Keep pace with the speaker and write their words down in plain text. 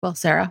Well,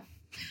 Sarah.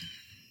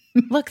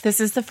 Look, this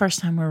is the first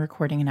time we're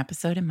recording an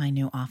episode in my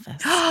new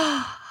office.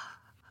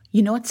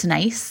 You know what's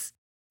nice?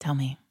 Tell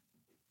me.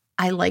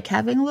 I like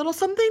having a little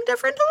something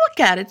different to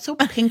look at. It's so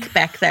pink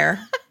back there.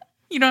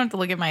 You don't have to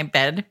look at my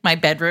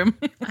bedroom.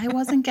 I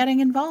wasn't getting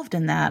involved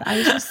in that. I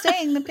was just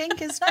saying the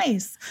pink is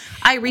nice.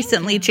 I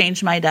recently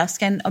changed my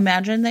desk and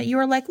imagine that you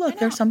were like, look,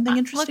 there's something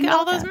interesting. Look at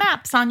all those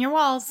maps on your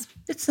walls.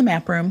 It's the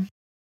map room.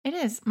 It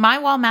is. My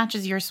wall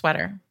matches your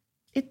sweater.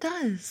 It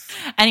does.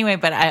 Anyway,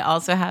 but I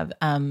also have,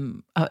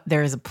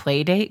 there is a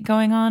play date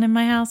going on in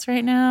my house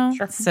right now.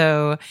 Sure.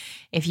 So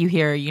if you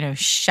hear,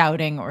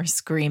 shouting or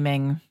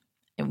screaming,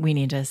 we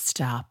need to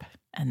stop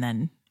and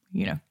then,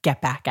 get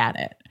back at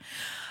it.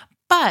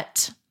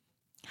 But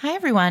hi,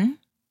 everyone.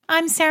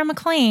 I'm Sarah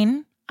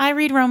McLean. I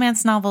read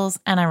romance novels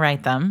and I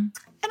write them.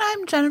 And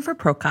I'm Jennifer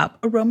Prokop,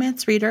 a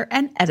romance reader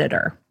and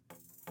editor.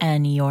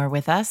 And you're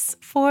with us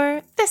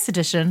for this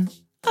edition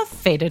of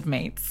Fated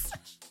Mates.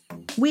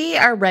 We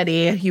are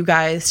ready, you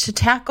guys, to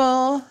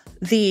tackle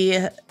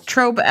the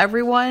trope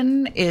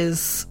everyone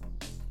is,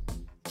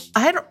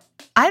 I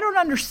don't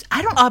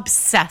understand.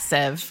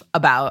 Obsessive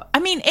about. I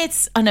mean,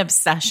 it's an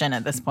obsession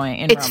at this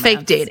point in It's romance.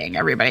 fake dating,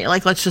 everybody.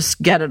 Like, let's just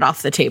get it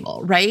off the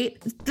table, right?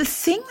 The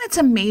thing that's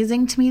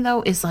amazing to me,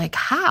 though, is like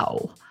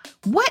how?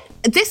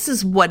 This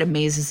is what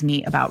amazes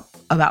me about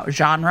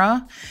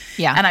genre.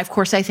 Yeah. And of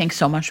course, I think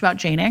so much about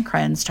Jane Ann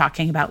Krenz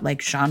talking about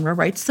like genre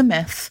writes the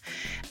myth.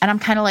 And I'm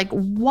kind of like,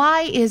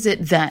 why is it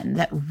then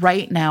that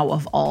right now,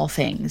 of all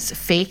things,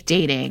 fake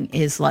dating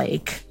is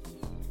like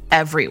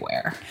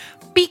everywhere?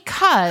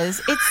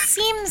 Because it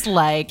seems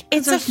like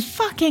it's a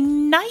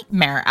fucking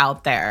nightmare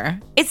out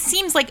there. It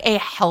seems like a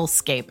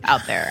hellscape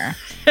out there.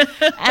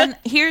 And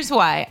here's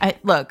why.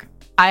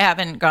 I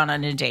haven't gone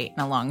on a date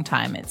in a long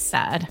time. It's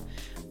sad.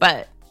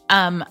 But,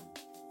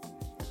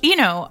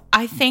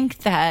 I think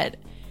that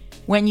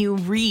when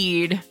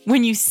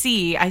I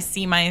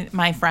see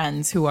my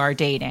friends who are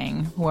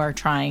dating, who are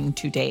trying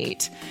to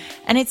date,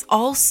 and it's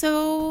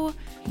also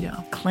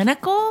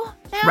clinical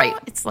now. Right.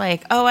 It's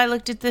like, oh, I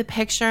looked at the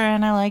picture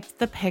and I liked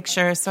the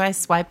picture, so I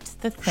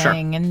swiped the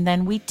thing, and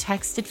then we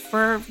texted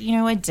for,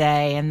 a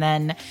day, and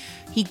then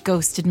he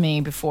ghosted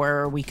me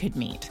before we could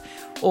meet.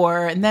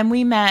 And then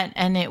we met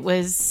and it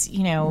was,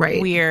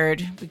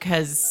 weird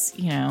because,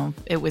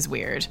 it was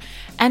weird.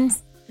 And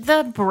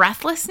the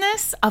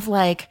breathlessness of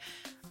like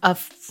a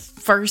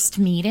first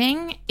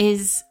meeting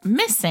is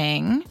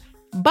missing,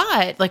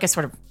 but like a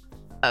sort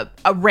of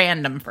a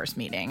random first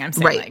meeting. I'm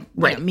saying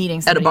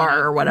meeting at a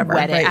bar or whatever,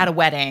 at a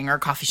wedding or a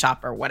coffee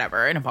shop or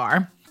whatever in a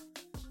bar.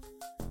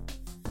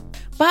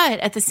 But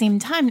at the same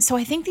time, so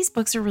I think these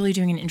books are really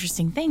doing an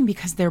interesting thing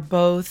because they're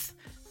both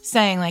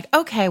saying like,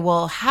 okay,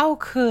 well, how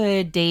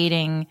could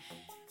dating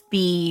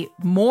be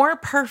more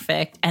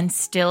perfect and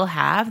still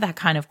have that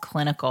kind of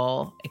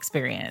clinical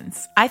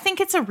experience? I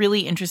think it's a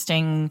really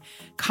interesting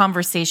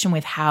conversation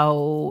with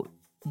how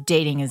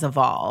dating has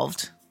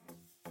evolved.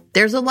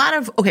 There's a lot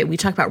of, we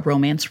talk about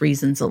romance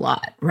reasons a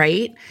lot,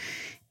 right?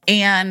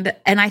 And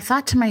I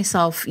thought to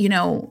myself,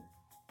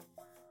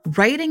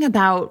 writing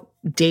about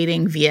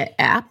dating via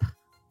app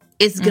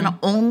is going to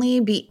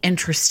only be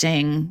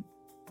interesting,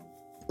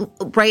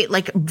 right?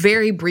 Like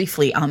very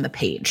briefly on the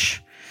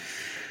page.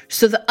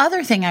 So the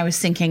other thing I was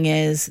thinking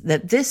is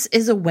that this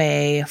is a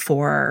way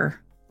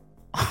for,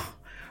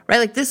 right?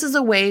 Like this is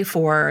a way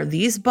for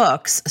these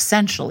books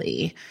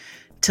essentially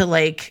to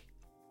like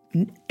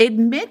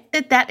admit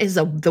that is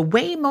the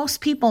way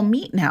most people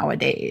meet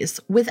nowadays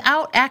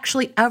without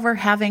actually ever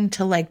having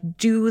to like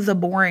do the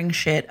boring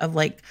shit of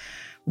like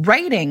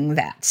writing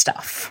that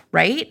stuff,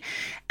 right?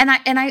 And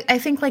I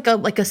think like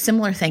a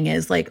similar thing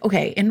is like,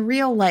 okay, in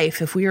real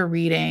life, if we were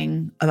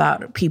reading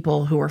about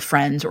people who are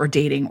friends or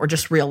dating or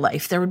just real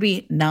life, there would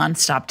be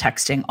nonstop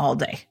texting all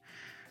day,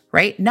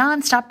 right?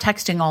 Nonstop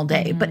texting all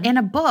day. Mm-hmm. But in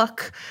a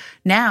book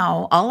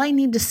now, all I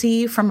need to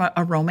see from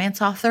a romance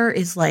author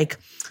is like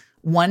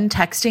one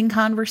texting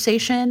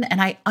conversation.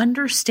 And I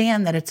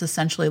understand that it's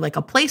essentially like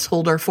a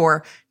placeholder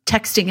for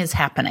texting is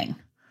happening.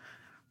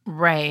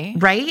 Right.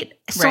 Right.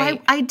 So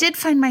right. I did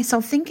find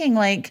myself thinking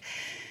like,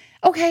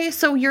 okay,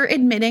 so you're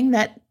admitting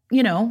that,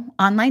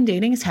 online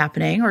dating is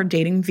happening or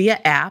dating via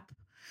app.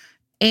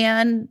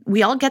 And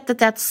we all get that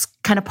that's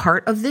kind of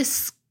part of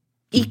this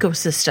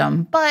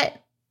ecosystem.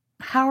 But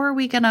how are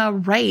we going to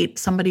write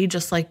somebody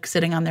just like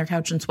sitting on their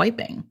couch and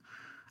swiping?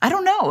 I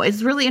don't know.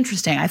 It's really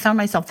interesting. I found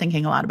myself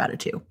thinking a lot about it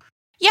too.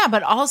 Yeah,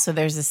 but also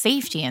there's a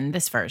safety in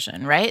this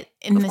version, right?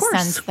 In the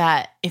sense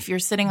that if you're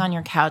sitting on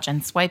your couch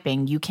and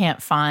swiping, you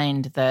can't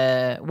find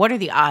what are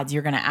the odds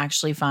you're going to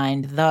actually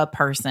find the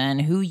person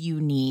who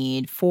you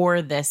need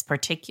for this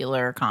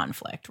particular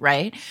conflict,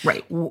 right?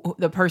 Right.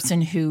 The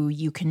person who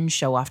you can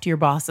show off to your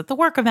boss at the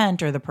work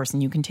event, or the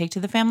person you can take to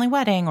the family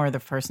wedding, or the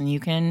person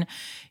you can,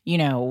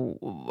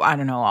 I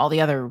don't know, all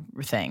the other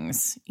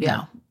things. You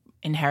know,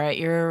 inherit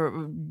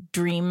your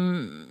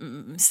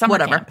dream summer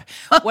camp,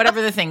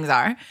 whatever the things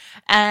are.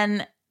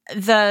 And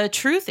the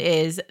truth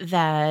is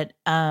that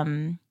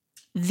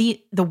the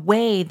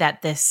way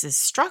that this is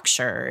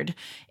structured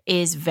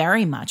is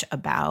very much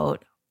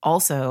about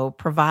also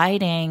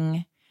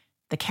providing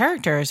the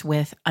characters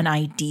with an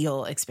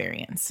ideal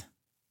experience,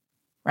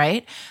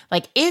 right?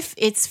 Like if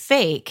it's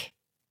fake,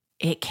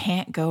 it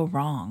can't go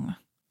wrong,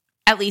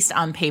 at least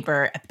on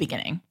paper at the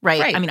beginning,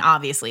 right? I mean,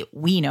 obviously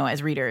we know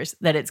as readers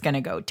that it's going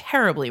to go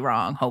terribly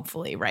wrong,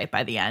 hopefully, right,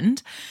 by the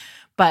end.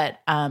 But,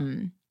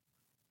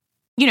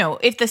 you know,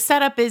 if the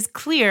setup is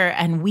clear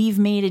and we've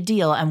made a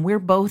deal and we're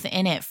both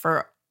in it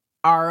for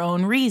our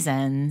own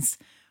reasons,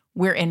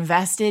 we're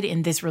invested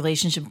in this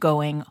relationship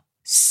going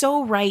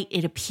so right,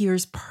 it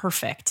appears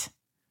perfect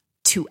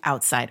to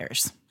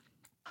outsiders.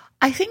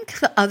 I think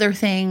the other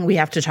thing we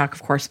have to talk,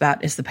 of course,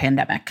 about is the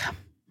pandemic,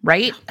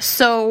 right?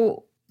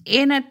 So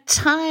in a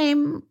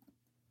time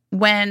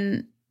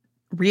when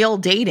real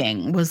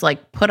dating was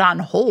like put on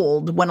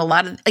hold, when a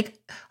lot of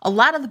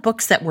the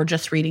books that we're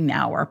just reading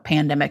now are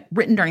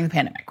written during the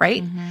pandemic,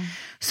 right? Mm-hmm.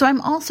 So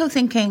I'm also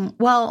thinking,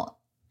 well,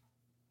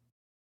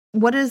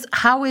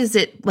 how is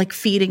it like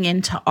feeding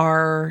into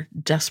our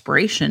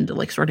desperation to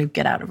like sort of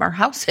get out of our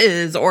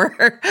houses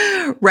or,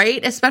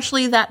 right?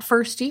 Especially that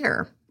first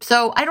year.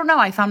 So I don't know.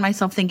 I found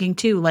myself thinking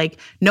too, like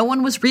no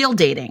one was real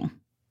dating,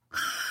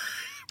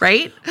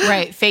 right?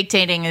 Right. Fake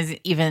dating is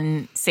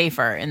even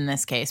safer in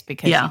this case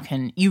because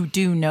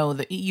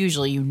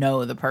usually you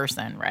know the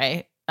person,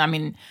 right? I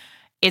mean,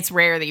 it's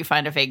rare that you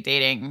find a fake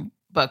dating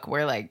book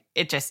where like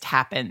it just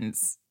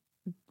happens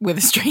with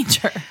a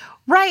stranger.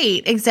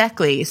 Right,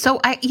 exactly.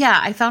 So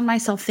I found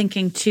myself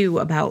thinking too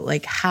about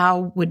like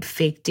how would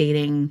fake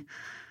dating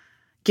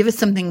give us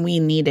something we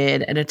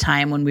needed at a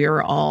time when we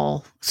were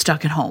all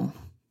stuck at home,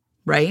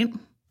 right?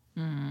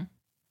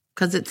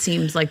 Because it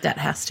seems like that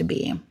has to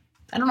be.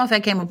 I don't know if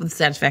I came up with a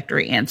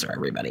satisfactory answer,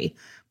 everybody,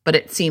 but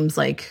it seems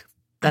like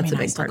that's a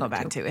big part. Go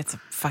back to it's a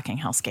fucking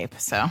hellscape.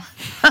 So,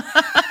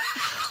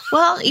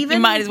 well, even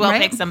you might as well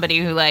pick somebody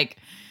who like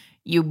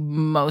you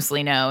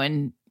mostly know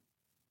and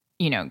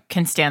you know,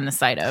 can stand the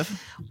sight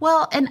of.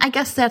 Well, and I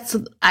guess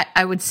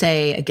I would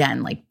say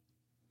again, like,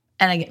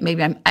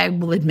 and I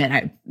will admit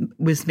I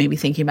was maybe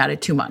thinking about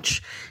it too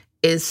much,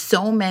 is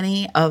so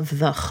many of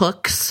the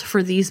hooks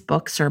for these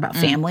books are about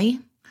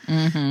family,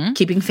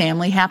 keeping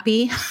family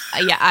happy.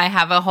 Yeah, I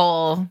have a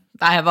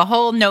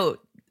whole note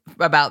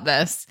about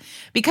this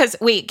because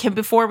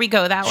before we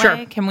go that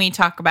way, can we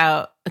talk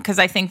about, because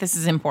I think this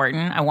is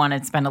important. I want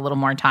to spend a little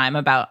more time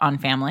on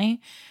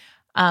family.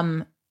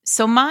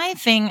 So my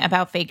thing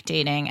about fake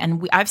dating,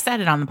 and I've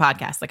said it on the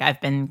podcast, like I've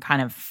been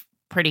kind of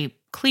pretty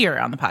clear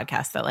on the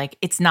podcast that like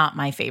it's not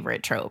my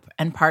favorite trope.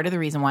 And part of the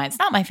reason why it's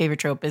not my favorite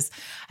trope is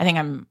I think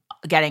I'm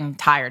getting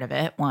tired of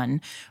it,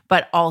 one.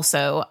 But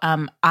also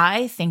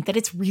I think that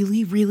it's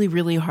really, really,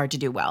 really hard to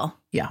do well.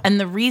 Yeah. And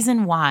the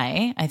reason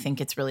why I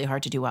think it's really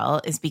hard to do well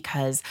is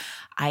because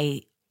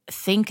I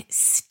think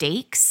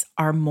stakes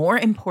are more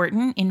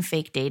important in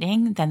fake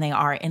dating than they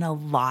are in a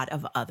lot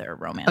of other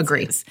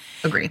romances.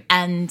 Agree.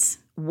 And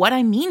what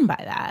I mean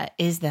by that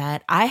is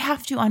that I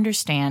have to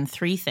understand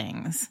three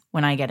things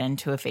when I get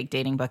into a fake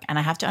dating book, and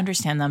I have to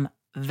understand them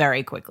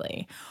very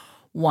quickly.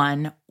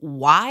 One,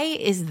 why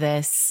is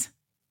this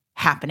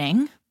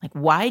happening? Like,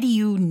 why do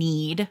you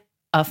need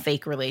a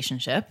fake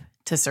relationship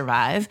to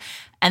survive?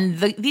 And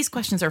these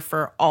questions are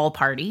for all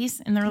parties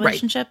in the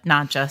relationship,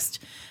 not just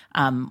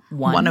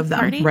one of them.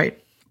 Party.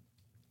 Right.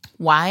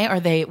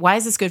 Why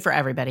is this good for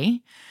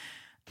everybody?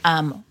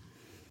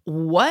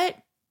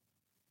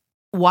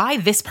 Why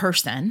this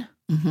person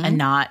and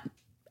not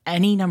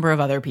any number of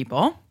other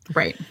people?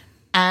 Right.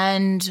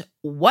 And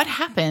what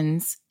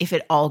happens if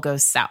it all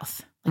goes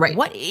south? Like, right.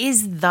 What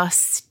is the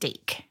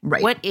stake?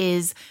 Right. What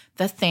is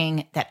the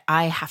thing that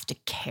I have to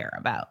care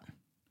about?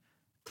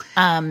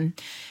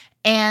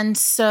 And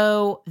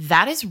so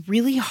that is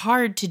really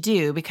hard to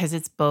do because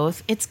it's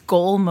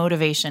goal,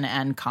 motivation,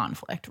 and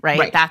conflict,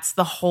 right? That's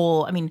the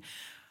whole, I mean,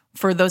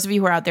 for those of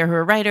you who are out there who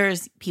are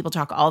writers, people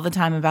talk all the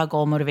time about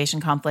goal,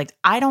 motivation, conflict.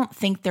 I don't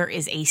think there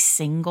is a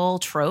single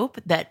trope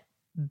that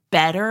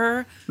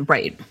better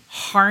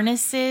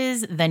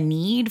harnesses the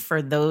need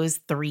for those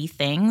three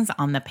things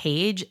on the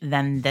page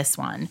than this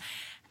one.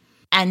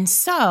 And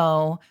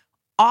so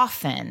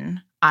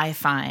often I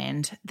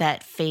find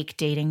that fake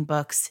dating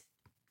books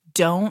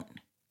don't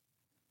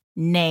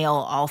nail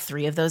all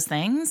three of those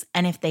things.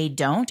 And if they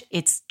don't,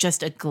 it's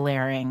just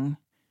glaring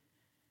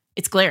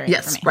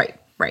yes, for me.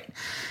 Right.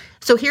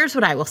 So here's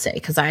what I will say,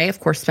 because I,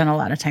 of course, spent a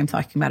lot of time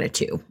talking about it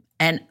too.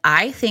 And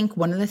I think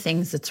one of the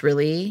things that's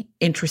really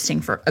interesting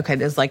this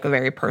is like a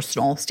very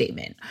personal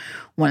statement.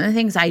 One of the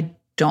things I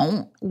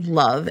don't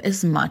love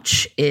as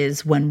much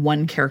is when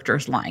one character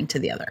is lying to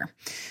the other.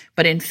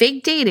 But in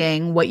fake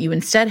dating, what you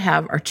instead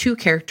have are two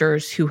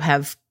characters who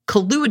have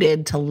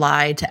colluded to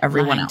lie to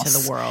everyone else.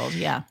 To the world,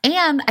 yeah.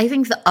 And I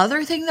think the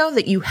other thing, though,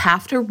 that you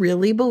have to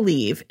really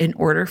believe in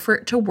order for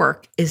it to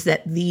work is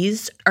that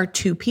these are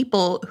two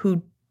people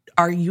who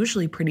are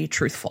usually pretty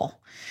truthful.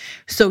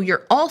 So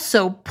you're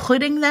also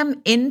putting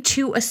them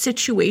into a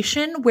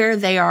situation where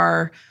they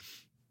are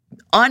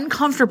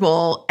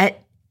uncomfortable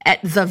at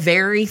the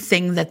very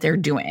thing that they're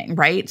doing,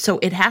 right? So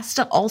it has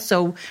to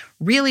also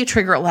really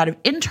trigger a lot of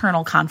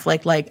internal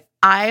conflict, like,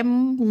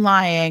 I'm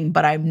lying,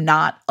 but I'm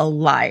not a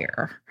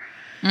liar.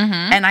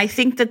 And I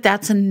think that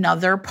that's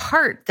another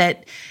part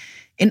that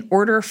in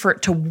order for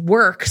it to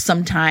work,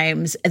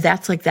 sometimes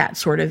that's like that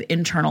sort of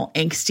internal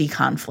angsty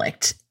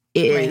conflict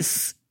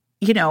is,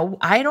 you know,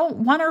 I don't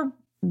want to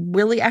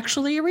really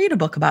actually read a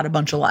book about a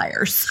bunch of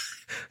liars.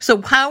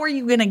 So how are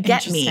you going to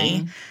get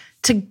me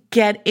to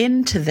get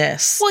into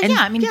this? Well, yeah,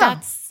 I mean,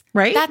 that's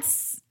right.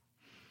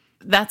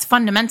 That's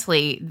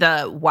fundamentally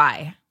the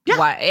why. Yeah.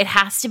 Why it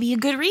has to be a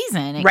good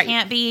reason. It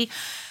can't be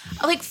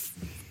like,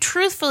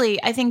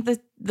 truthfully, I think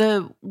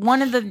the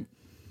one of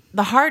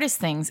the hardest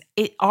things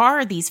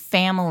are these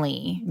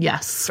family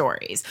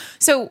stories.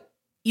 So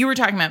you were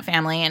talking about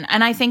family,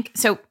 and I think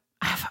so.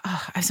 I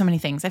have so many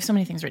things. I have so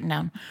many things written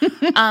down.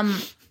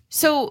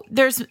 So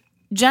there's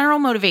general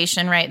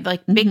motivation, right?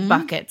 Like big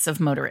buckets of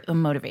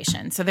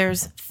motivation. So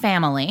there's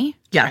family,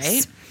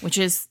 right? Which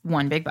is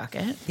one big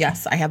bucket.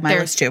 Yes, I have my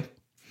list too.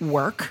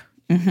 Work,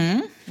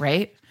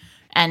 right?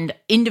 And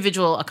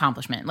individual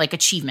accomplishment, like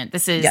achievement.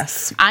 This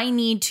is, I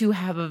need to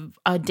have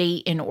a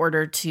date in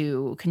order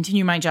to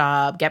continue my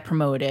job, get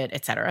promoted,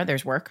 et cetera.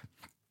 There's work.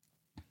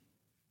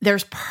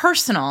 There's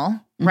personal,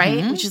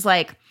 right? Which is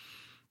like,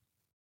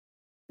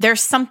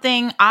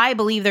 I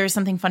believe there's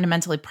something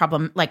fundamentally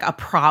a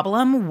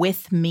problem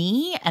with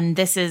me. And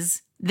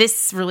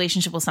this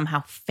relationship will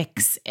somehow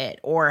fix it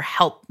or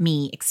help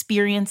me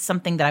experience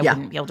something that I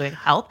wouldn't be able to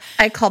help.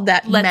 I called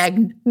that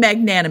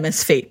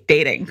magnanimous fate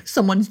dating.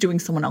 Someone's doing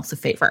someone else a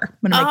favor.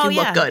 I'm going to make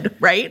you look good,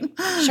 right?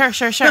 Sure.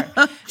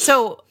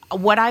 So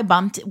what I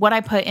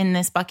put in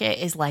this bucket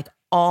is like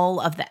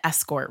all of the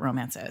escort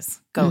romances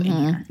go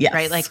in here,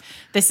 right? Like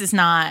this is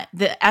not,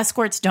 the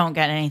escorts don't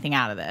get anything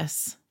out of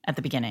this at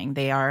the beginning.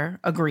 They are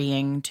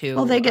agreeing to.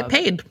 Well, they get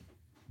paid.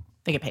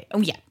 They get paid. Oh,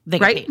 yeah. They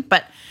get paid.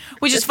 But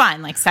which is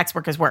fine. Like sex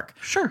work is work.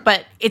 Sure.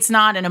 But it's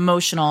not an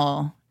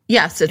emotional.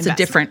 Yes, it's investment. A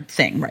different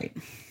thing. Right.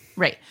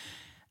 Right.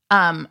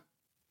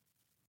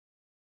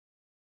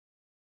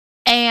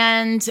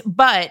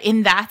 But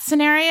in that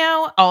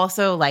scenario,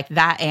 also like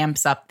that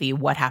amps up the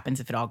what happens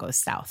if it all goes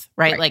south.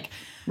 Right. Like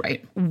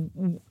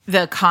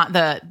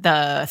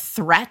the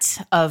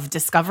threat of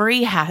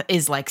discovery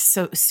is like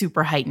so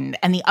super heightened.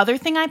 And the other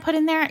thing I put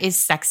in there is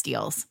sex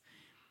deals.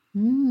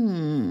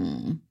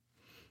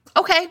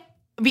 Okay.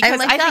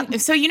 Because I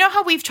think so. You know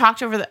how we've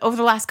talked over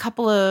the last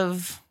couple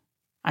of,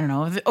 I don't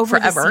know, over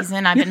the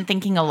season, I've been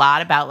thinking a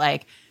lot about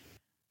like,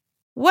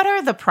 what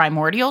are the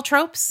primordial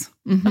tropes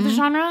of the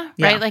genre,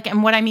 right? Like,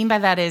 and what I mean by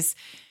that is,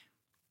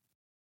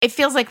 it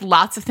feels like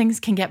lots of things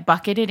can get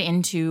bucketed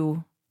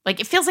into, like,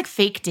 it feels like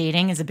fake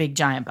dating is a big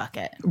giant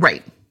bucket,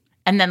 right?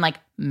 And then like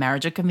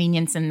marriage of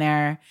convenience is in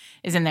there,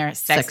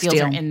 sex deals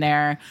are in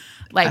there,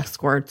 like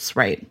escorts,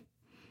 right?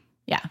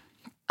 Yeah.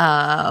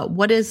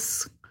 What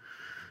is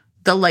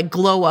the like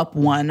glow up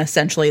one?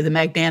 Essentially, the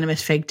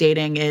magnanimous fake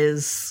dating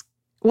is,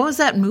 what was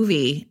that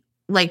movie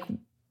like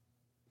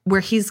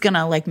where he's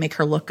gonna like make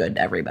her look good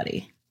to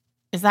everybody?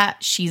 Is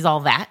that She's All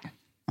That?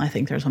 I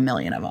think there's a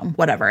million of them.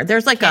 Whatever.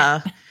 There's like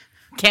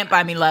Can't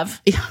Buy Me Love.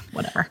 Yeah,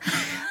 whatever.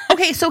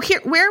 Okay, so here,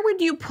 where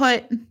would you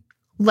put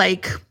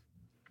like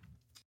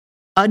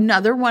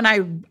another one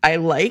I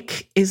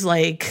like is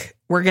like,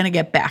 we're gonna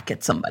get back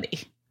at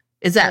somebody.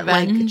 Is that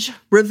revenge? Like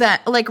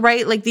revenge? Like,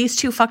 right? Like these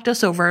two fucked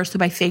us over, so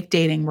by fake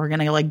dating, we're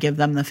gonna like give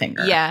them the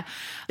finger. Yeah.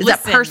 Is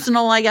that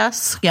personal? I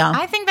guess. Yeah.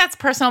 I think that's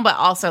personal, but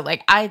also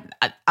like I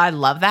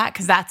love that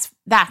because that's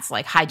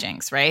like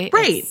hijinks, right?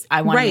 Right.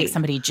 I want to make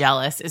somebody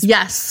jealous.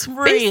 Is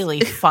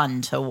really fun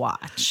to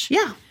watch.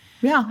 Yeah.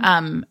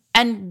 Yeah.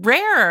 And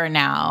rarer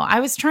now. I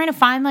was trying to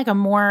find like a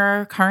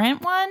more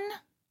current one.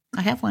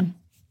 I have one.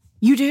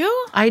 You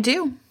do? I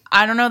do.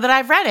 I don't know that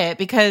I've read it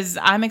because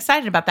I'm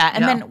excited about that.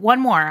 And then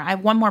one more. I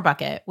have one more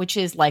bucket, which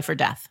is life or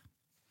death.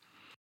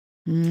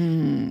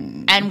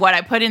 And what I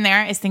put in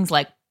there is things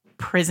like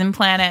prison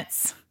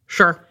planets.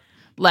 Sure.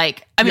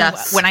 Like, I mean,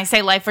 when I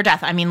say life or death,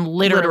 I mean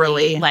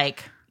literally.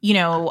 Like, you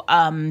know,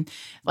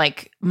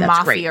 like That's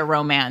mafia great.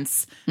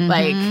 Romance,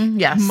 like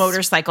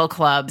motorcycle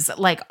clubs,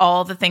 like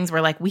all the things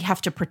where like we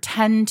have to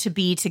pretend to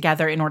be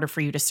together in order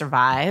for you to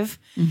survive.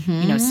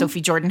 You know,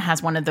 Sophie Jordan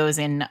has one of those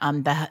in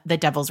the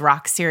Devil's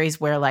Rock series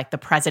where like the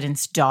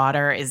president's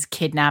daughter is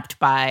kidnapped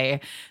by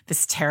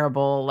this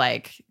terrible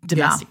like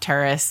domestic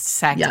terrorist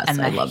sect, and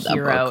the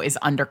hero is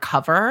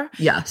undercover.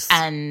 Yes,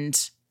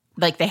 and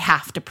like they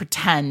have to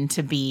pretend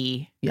to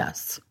be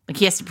like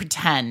he has to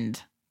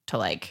pretend to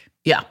like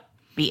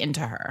be into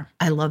her.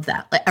 I love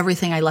that. Like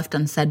Everything I Left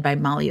Unsaid by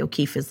Molly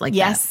O'Keefe is like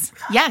that.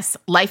 Yes.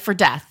 Life or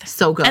death.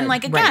 So good. And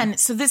like, again,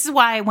 so this is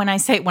why when I'm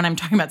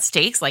talking about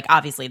stakes, like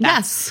obviously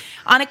that's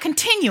on a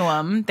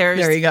continuum.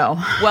 There you go.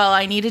 Well,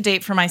 I need a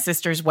date for my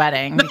sister's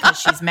wedding because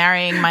she's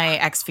marrying my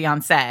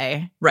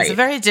ex-fiance. Right. It's a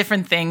very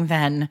different thing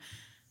than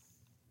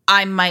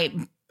I might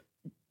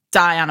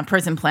die on a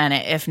prison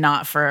planet if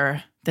not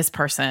for this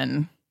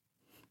person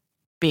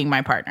being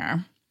my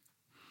partner.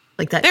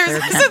 Like that.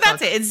 So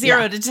that's it. It's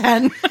 0 to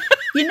 10.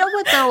 You know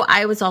what, though,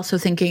 I was also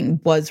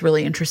thinking was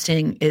really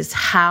interesting is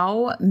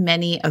how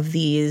many of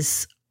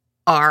these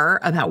are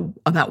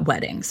about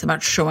weddings,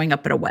 about showing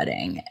up at a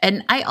wedding.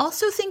 And I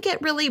also think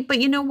it really, but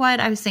you know what?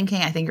 I was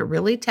thinking, I think it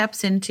really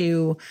taps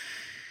into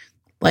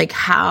like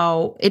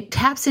how it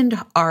taps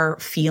into our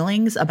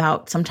feelings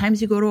about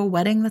sometimes you go to a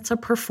wedding that's a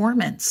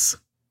performance,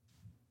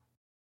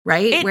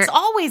 right? It's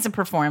always a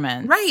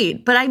performance.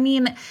 Right. But I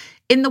mean,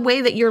 in the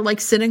way that you're like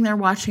sitting there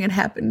watching it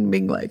happen and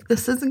being like,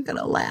 this isn't going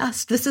to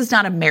last. This is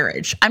not a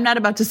marriage. I'm not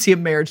about to see a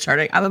marriage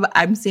starting.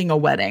 I'm seeing a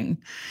wedding.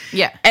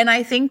 Yeah. And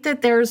I think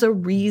that there's a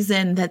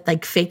reason that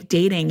like fake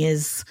dating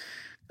is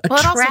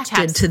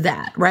attracted to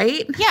that,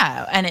 right?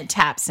 Yeah. And it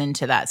taps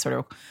into that sort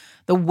of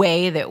the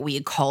way that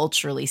we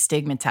culturally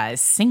stigmatize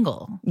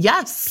single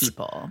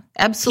people.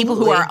 Absolutely.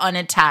 People who are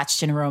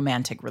unattached in a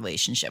romantic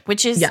relationship,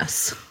 which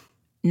is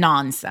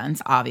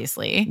nonsense,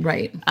 obviously.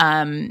 Right.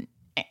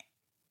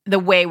 The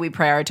way we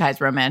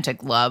prioritize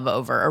romantic love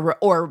over,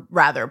 or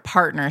rather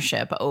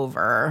partnership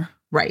over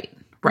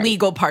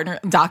legal partner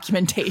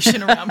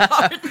documentation around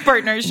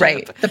partnership.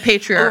 Right. The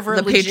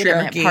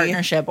patriarchy.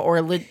 Partnership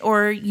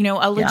or you know,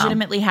 a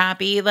legitimately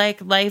happy like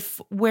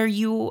life where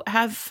you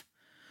have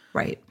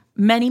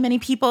many, many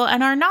people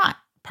and are not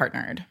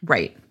partnered.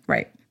 Right.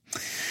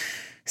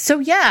 So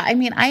yeah, I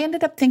mean, I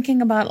ended up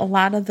thinking about a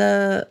lot of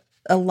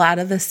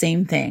the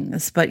same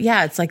things, but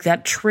yeah, it's like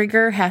that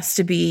trigger has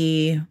to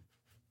be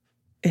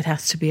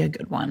a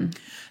good one.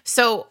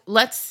 So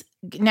let's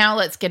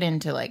get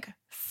into like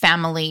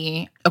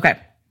family. Okay.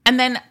 And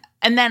then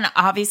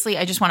obviously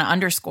I just want to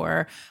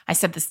underscore, I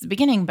said this at the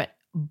beginning, but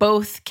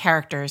both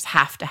characters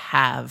have to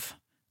have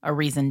a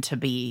reason to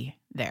be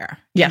there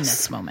in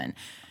this moment.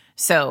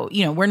 So,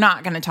 you know, we're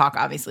not going to talk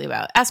obviously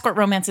about escort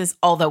romances,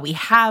 although we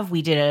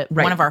did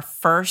one of our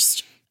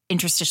first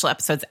interstitial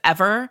episodes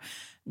ever.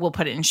 We'll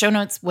put it in show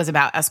notes, was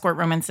about escort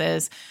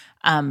romances.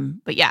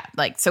 But yeah,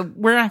 like, so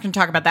we're not going to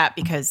talk about that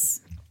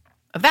because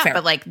of that. Fair.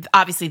 But like,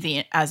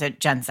 obviously as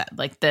Jen said,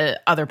 like the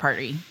other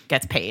party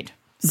gets paid.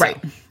 So.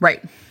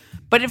 Right.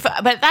 But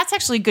that's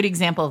actually a good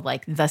example of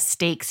like the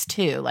stakes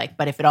too. Like,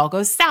 but if it all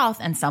goes south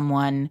and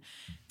someone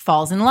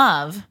falls in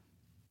love,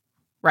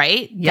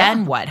 right? Yeah.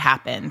 Then what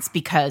happens?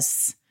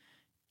 Because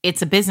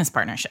it's a business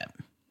partnership.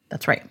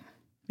 That's right.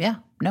 Yeah.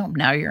 No,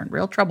 now you're in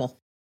real trouble.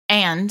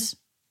 And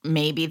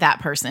maybe that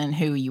person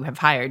who you have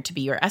hired to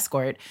be your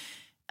escort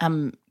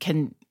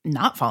can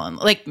not fall in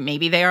love. Like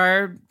maybe they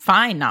are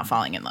fine not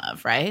falling in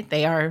love, right?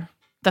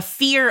 The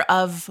fear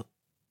of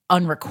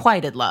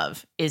unrequited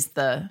love is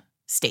the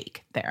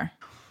stake there.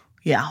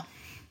 Yeah.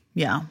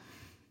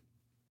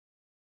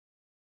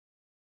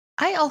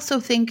 I also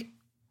think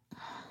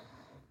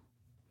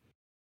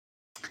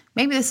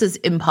maybe this is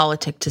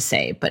impolitic to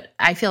say, but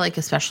I feel like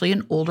especially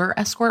in older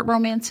escort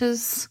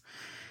romances,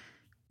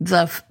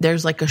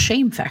 there's like a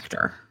shame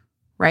factor,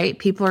 right?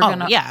 People are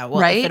gonna,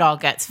 right? If it all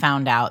gets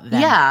found out,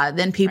 then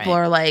then people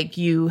are like,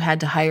 you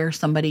had to hire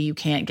somebody, you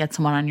can't get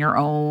someone on your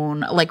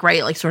own, like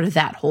like sort of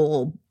that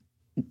whole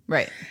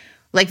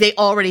Like they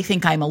already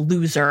think I'm a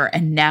loser,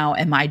 and now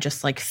am I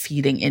just like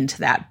feeding into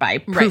that by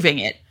proving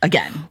it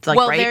again?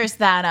 Like, there's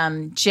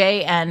that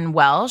J.N.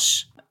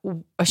 Welsh.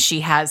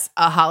 She has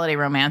a holiday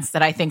romance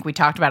that I think we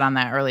talked about on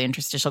that early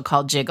interstitial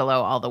called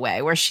Gigolo All the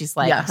Way, where she's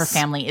like, her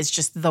family is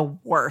just the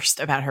worst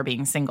about her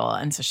being single.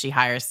 And so she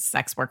hires a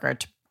sex worker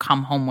to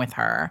come home with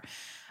her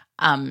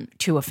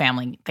to a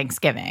family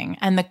Thanksgiving.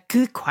 And the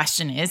good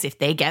question is, if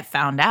they get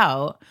found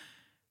out,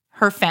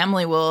 her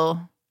family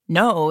will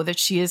know that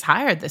she has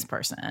hired this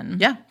person.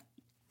 Yeah.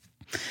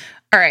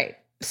 All right.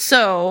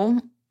 So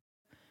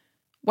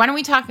why don't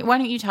you talk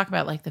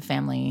about like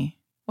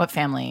what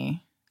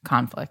family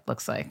conflict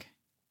looks like?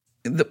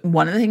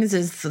 One of the things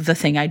is the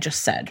thing I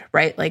just said,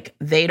 right? Like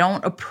they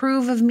don't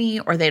approve of me,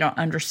 or they don't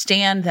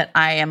understand that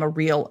I am a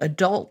real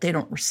adult. They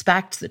don't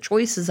respect the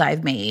choices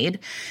I've made.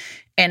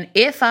 And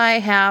if I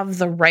have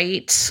the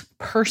right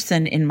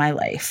person in my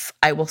life,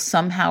 I will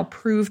somehow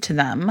prove to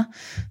them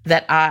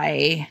that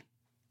I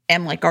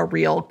am like a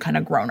real kind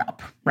of grown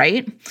up,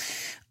 right?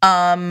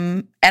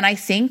 And I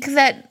think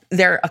that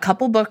there are a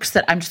couple books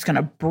that I'm just going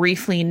to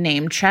briefly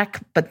name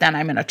check, but then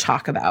I'm going to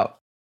talk about.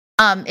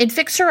 In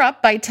Fix Her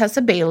Up by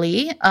Tessa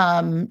Bailey,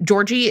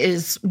 Georgie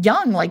is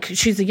young, like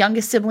she's the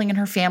youngest sibling in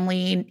her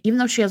family. Even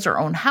though she has her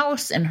own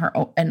house and her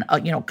own,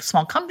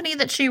 small company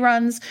that she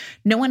runs,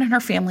 no one in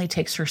her family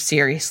takes her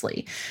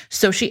seriously.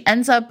 So she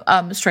ends up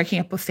striking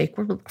up a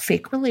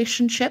fake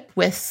relationship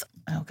with,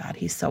 oh God,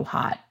 he's so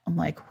hot. I'm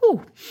like,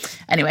 whew.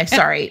 Anyway,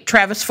 sorry.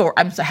 Travis Ford.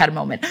 I had a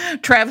moment.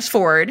 Travis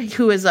Ford,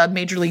 who is a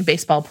Major League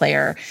Baseball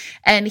player.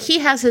 And he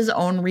has his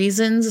own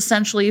reasons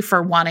essentially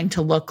for wanting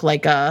to look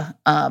like a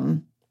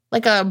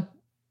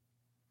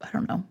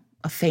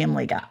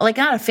family guy. Like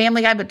not a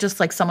family guy, but just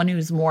like someone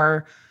who's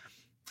more,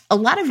 a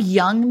lot of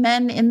young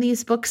men in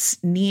these books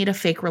need a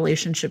fake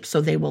relationship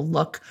so they will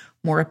look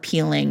more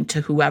appealing to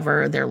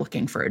whoever they're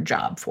looking for a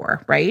job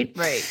for, right?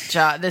 Right.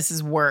 This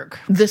is work.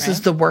 This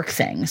is the work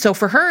thing. So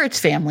for her, it's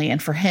family,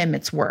 and for him,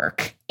 it's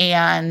work.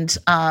 And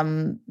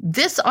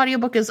this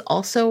audiobook is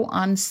also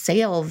on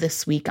sale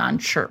this week on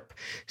Chirp.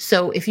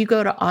 So if you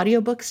go to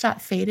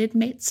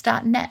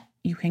audiobooks.fatedmates.net,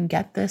 you can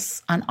get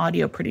this on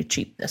audio pretty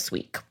cheap this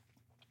week.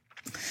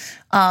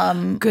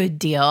 Good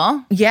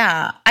deal.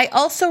 Yeah. I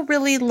also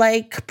really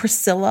like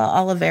Priscilla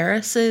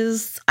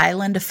Oliveris's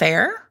Island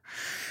Affair,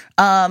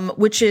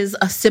 which is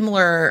a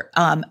similar,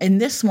 in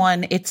this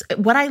one, it's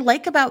what I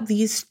like about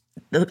these,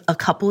 a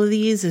couple of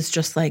these is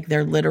just like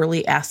they're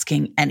literally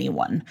asking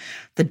anyone.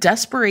 The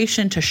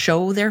desperation to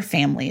show their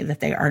family that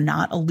they are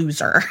not a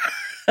loser,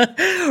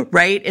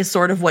 right, is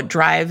sort of what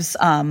drives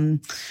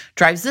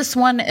this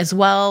one as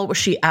well, where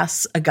she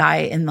asks a guy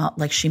in the,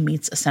 like, she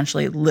meets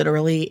essentially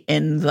literally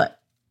in the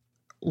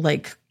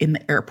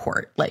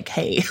airport, like,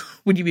 hey,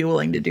 would you be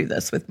willing to do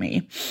this with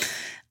me?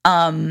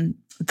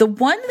 The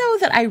one, though,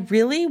 that I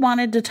really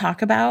wanted to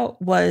talk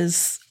about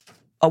was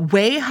a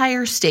way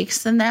higher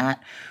stakes than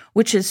that,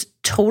 which is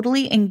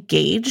Totally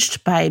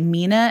Engaged by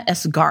Mina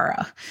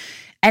Esgara.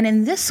 And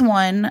in this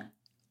one,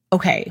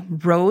 okay,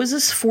 Rose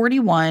is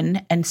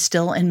 41 and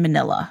still in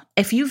Manila.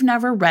 If you've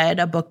never read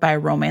a book by a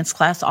romance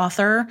class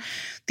author,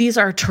 these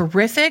are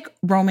terrific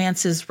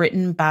romances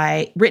written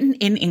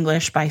in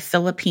English by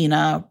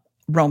Filipina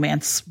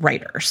romance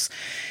writers.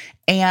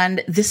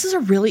 And this is a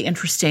really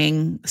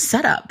interesting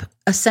setup.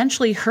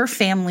 Essentially, her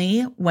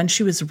family, when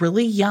she was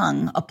really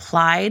young,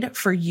 applied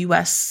for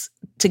U.S.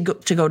 to go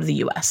to the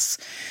U.S.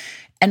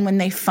 And when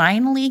they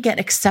finally get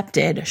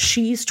accepted,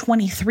 she's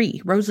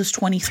 23. Rose is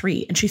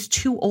 23, and she's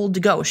too old to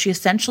go. She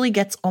essentially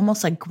gets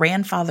almost like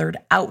grandfathered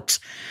out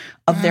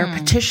of their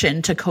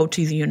petition to go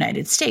to the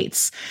United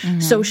States.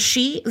 So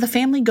the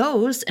family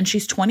goes, and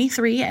she's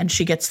 23, and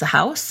she gets the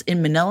house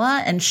in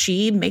Manila, and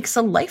she makes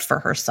a life for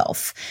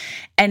herself.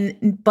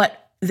 But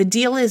the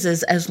deal is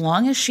as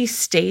long as she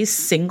stays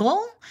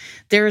single,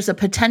 there's a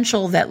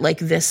potential that like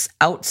this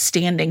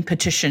outstanding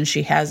petition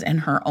she has in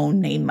her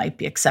own name might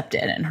be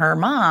accepted. And her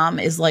mom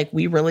is like,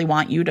 we really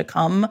want you to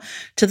come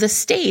to the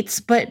States,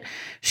 but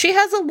she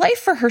has a life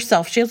for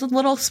herself. She has a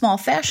little small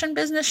fashion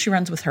business she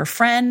runs with her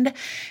friend.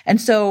 And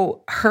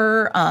so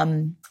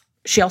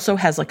she also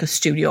has like a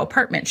studio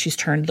apartment. She's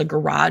turned the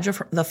garage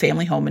of the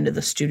family home into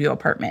the studio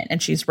apartment,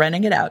 and she's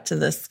renting it out to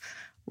this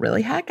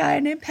really hot guy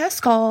named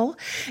Pascal.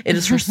 It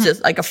is her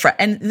like a friend,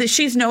 and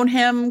she's known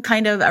him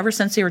kind of ever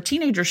since they were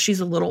teenagers.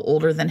 She's a little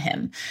older than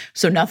him,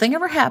 so nothing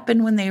ever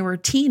happened when they were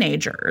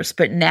teenagers.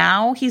 But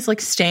now he's like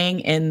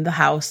staying in the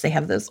house. They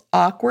have this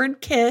awkward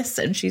kiss,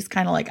 and she's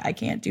kind of like, "I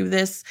can't do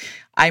this.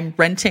 I'm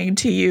renting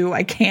to you.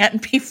 I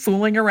can't be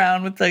fooling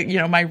around with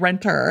my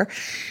renter."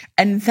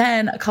 And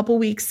then a couple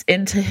weeks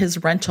into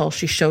his rental,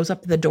 she shows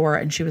up at the door,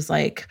 and she was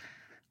like,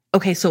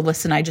 "Okay, so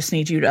listen, I just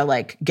need you to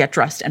like get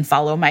dressed and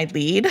follow my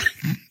lead."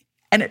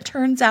 And it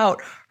turns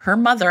out her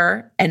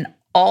mother and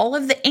all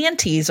of the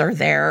aunties are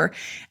there.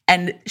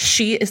 And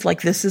she is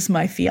like, "This is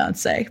my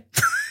fiance."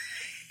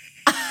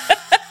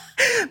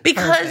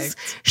 Because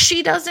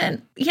she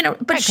doesn't,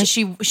 but because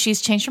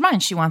she's changed her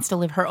mind. She wants to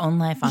live her own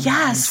life on her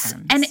own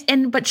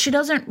terms. But she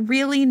doesn't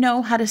really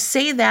know how to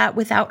say that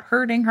without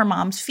hurting her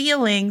mom's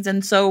feelings.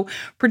 And so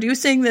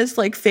producing this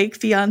like fake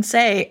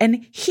fiance,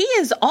 and he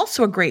is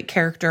also a great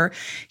character.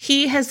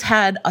 He has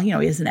had, he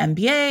has an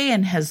MBA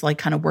and has like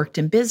kind of worked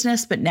in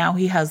business, but now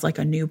he has like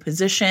a new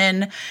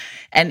position.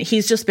 And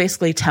he's just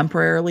basically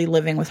temporarily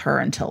living with her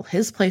until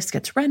his place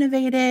gets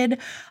renovated.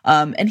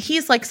 And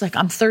he's like,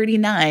 I'm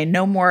 39,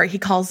 no more. He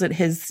calls it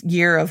his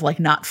year of like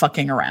not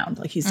fucking around.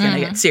 Like he's going to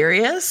get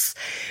serious.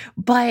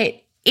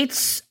 But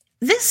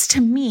this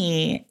to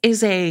me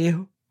is a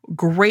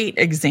great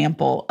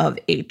example of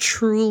a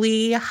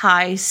truly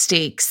high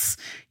stakes.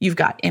 You've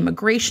got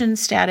immigration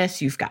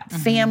status, you've got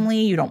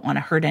family, you don't want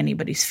to hurt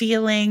anybody's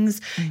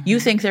feelings. You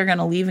think they're going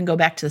to leave and go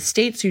back to the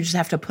States, so you just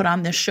have to put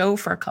on this show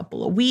for a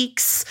couple of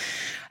weeks.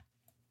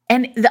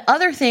 And the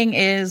other thing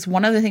is,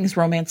 one of the things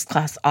romance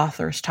class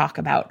authors talk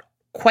about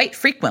quite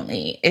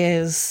frequently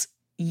is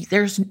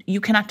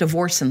you cannot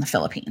divorce in the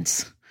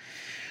Philippines.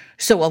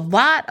 So a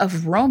lot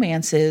of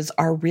romances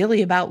are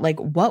really about like,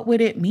 what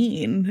would it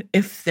mean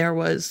if there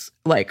was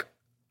like,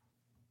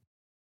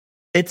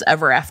 it's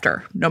ever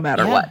after, no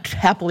matter what,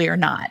 happily or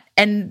not.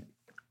 And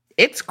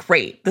it's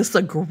great. This is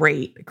a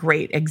great,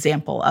 great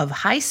example of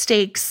high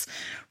stakes,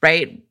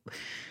 right?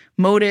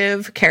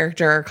 Motive,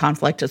 character,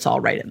 conflict, it's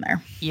all right in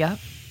there. Yep.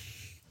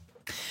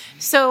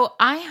 So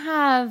I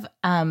have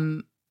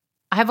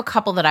a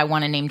couple that I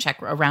want to name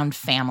check around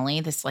family,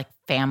 this like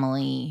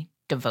family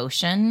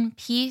devotion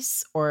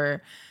piece,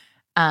 or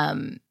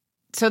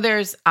so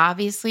there's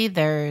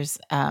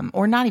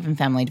or not even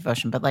family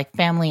devotion, but like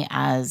family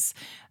as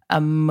a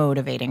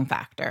motivating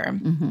factor.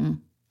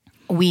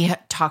 We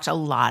talked a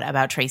lot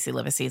about Tracy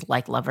Livesey's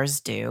Like Lovers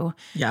Do.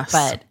 Yes.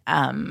 But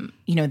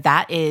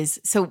that is,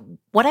 so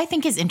what I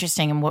think is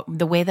interesting, and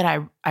the way that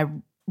I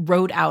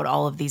wrote out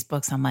all of these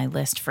books on my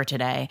list for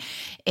today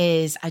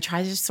is I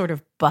try to sort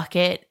of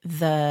bucket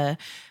the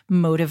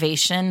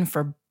motivation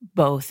for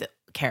both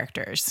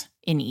characters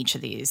in each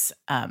of these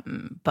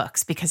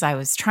books, because I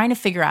was trying to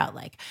figure out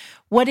like,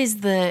 what's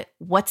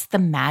the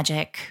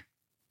magic,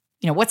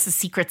 what's the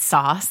secret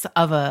sauce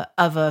of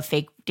a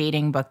fake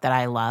dating book that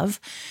I love.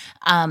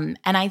 And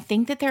I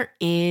think that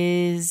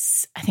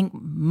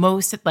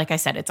most, like I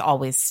said, it's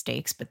always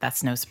stakes, but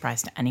that's no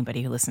surprise to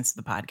anybody who listens to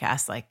the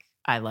podcast. Like,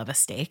 I love a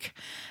steak.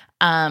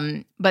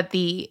 But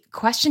the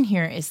question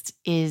here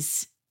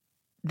is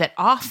that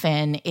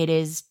often it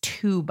is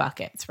two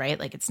buckets, right?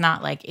 Like it's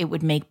not like it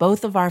would make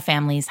both of our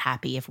families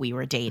happy if we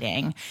were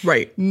dating.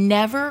 Right.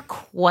 Never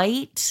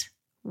quite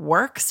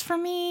works for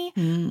me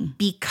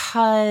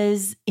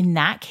because in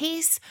that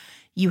case,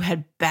 you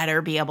had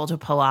better be able to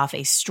pull off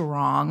a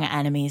strong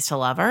enemies to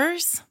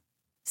lovers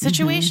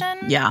situation.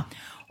 Yeah.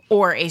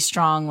 Or a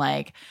strong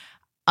like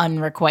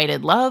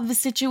unrequited love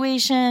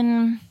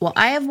situation. Well,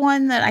 I have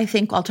one that I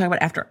think I'll talk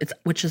about after,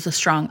 which is a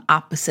strong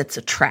opposites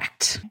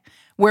attract.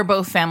 Where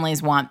both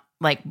families want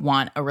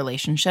a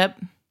relationship.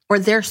 Or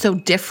they're so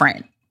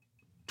different.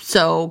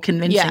 So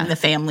convincing the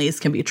families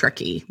can be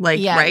tricky. Right?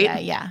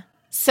 Yeah.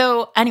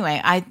 So anyway,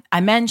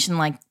 I mentioned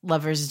like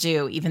lovers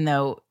do, even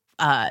though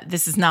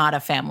this is not a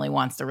family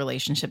wants the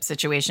relationship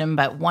situation,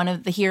 but one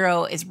of the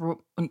hero is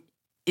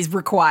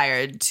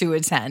required to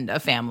attend a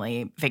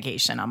family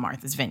vacation on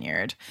Martha's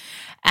Vineyard.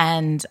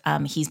 And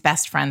he's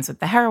best friends with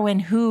the heroine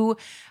who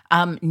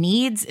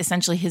needs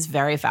essentially his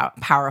very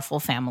powerful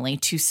family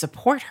to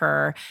support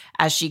her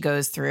as she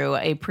goes through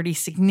a pretty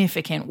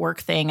significant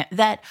work thing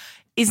that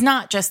is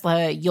not just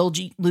you'll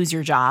lose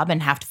your job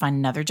and have to find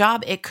another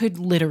job. It could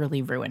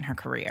literally ruin her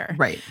career.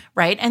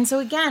 Right. And so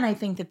again, I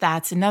think that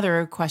that's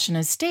another question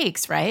of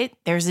stakes, right?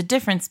 There's a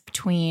difference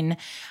between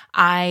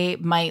I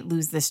might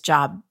lose this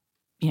job,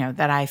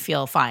 that I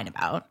feel fine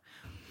about.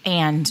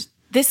 And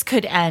this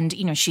could end,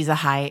 she's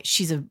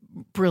a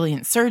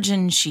brilliant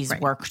surgeon. She's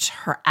worked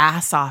her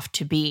ass off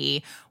to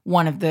be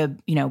one of the,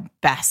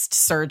 best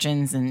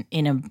surgeons in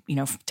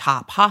a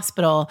top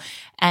hospital.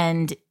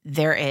 And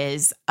there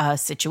is a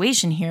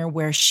situation here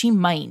where she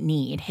might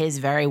need his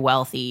very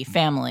wealthy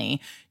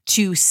family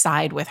to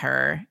side with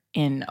her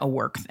in a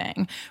work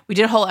thing. We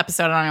did a whole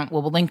episode on it.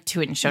 We'll link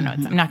to it in show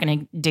notes. I'm not going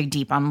to dig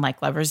deep on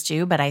like lovers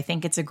do, but I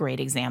think it's a great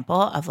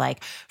example of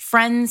like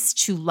friends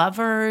to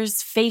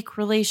lovers, fake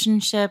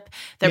relationship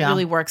that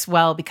really works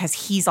well because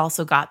he's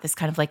also got this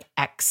kind of like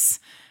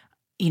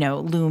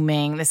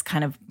looming, this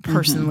kind of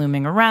person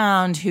looming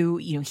around who,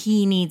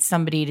 he needs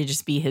somebody to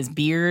just be his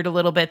beard a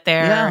little bit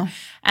there. Yeah.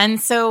 And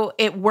so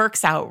it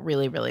works out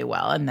really, really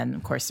well. And then,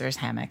 of course, there's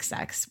hammock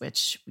sex,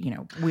 which,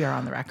 we are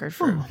on the record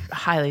for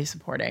highly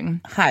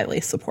supporting.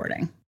 Highly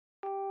supporting.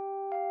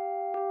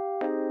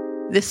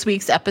 This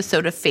week's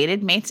episode of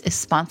Fated Mates is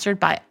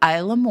sponsored by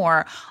Isla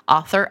Moore,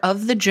 author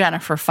of The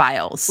Jennifer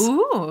Files.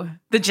 Ooh,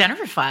 The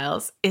Jennifer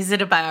Files. Is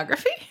it a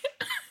biography?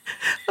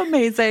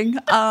 Amazing.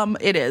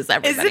 It is,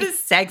 everybody. Is it a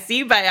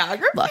sexy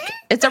biography? Look,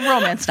 it's a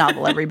romance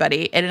novel,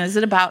 everybody. And is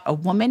it about a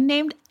woman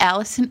named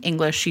Allison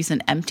English? She's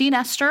an empty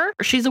nester.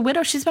 She's a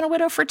widow. She's been a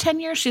widow for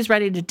 10 years. She's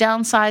ready to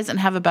downsize and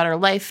have a better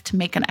life. To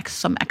make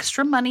some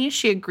extra money,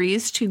 she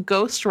agrees to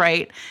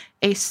ghostwrite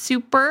a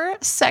super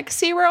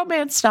sexy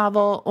romance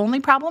novel. Only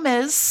problem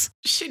is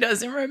she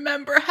doesn't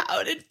remember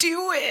how to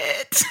do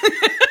it.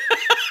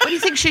 What do you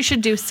think she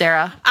should do,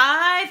 Sarah?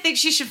 I think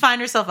she should find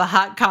herself a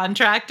hot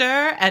contractor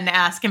and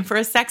ask him for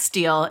a sex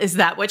deal. Is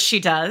that what she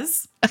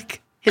does?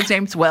 His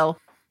name's Will.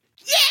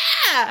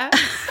 Yeah.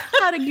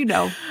 How did you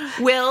know?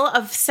 Will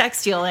of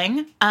sex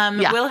dealing.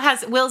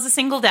 Will's a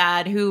single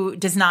dad who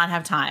does not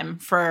have time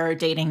for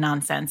dating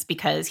nonsense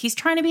because he's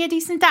trying to be a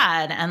decent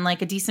dad and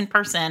like a decent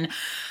person.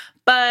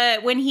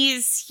 But when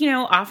he's,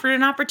 offered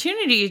an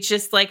opportunity to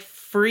just like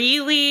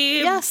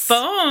freely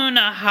phone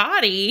a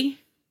hottie.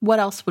 What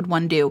else would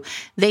one do?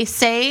 They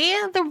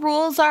say the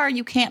rules are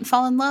you can't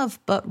fall in love,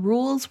 but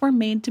rules were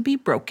made to be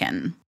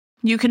broken.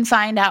 You can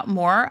find out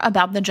more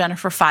about the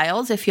Jennifer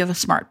Files if you have a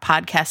smart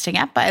podcasting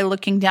app by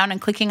looking down and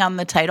clicking on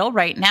the title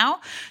right now.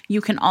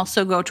 You can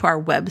also go to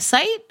our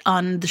website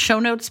on the show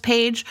notes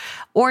page,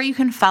 or you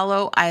can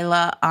follow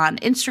Isla on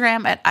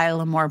Instagram at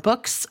Isla More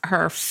Books,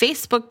 her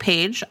Facebook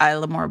page,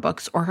 Isla More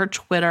Books, or her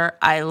Twitter,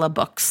 Isla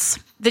Books.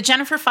 The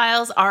Jennifer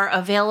Files are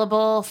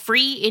available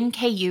free in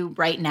KU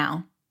right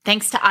now.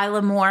 Thanks to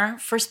Isla Moore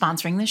for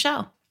sponsoring the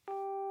show.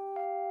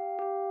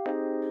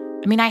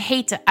 I mean,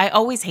 I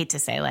always hate to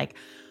say like,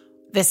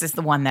 this is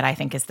the one that I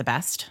think is the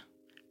best.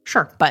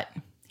 Sure. But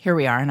here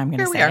we are, and I'm going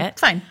to say it.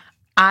 It's fine.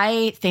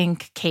 I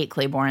think Kate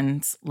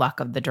Claiborne's Luck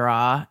of the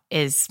Draw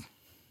is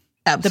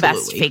the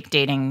best fake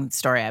dating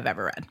story I've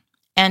ever read.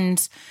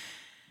 And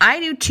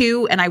I do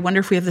too, and I wonder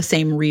if we have the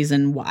same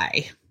reason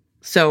why.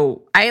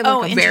 So I have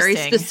a very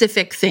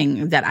specific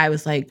thing that I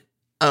was like,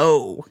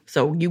 oh,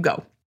 so you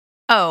go.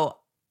 Oh,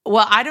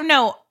 well, I don't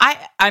know.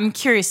 I'm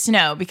curious to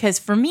know because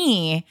for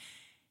me,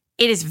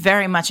 it is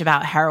very much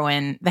about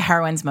the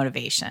heroine's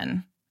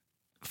motivation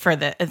for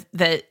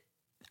the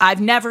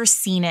I've never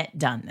seen it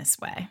done this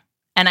way.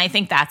 And I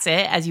think that's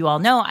it. As you all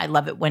know, I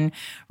love it when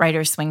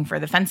writers swing for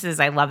the fences.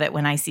 I love it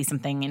when I see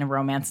something in a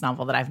romance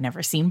novel that I've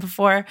never seen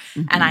before.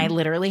 Mm-hmm. And I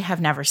literally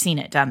have never seen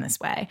it done this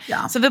way.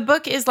 Yeah. So the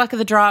book is Luck of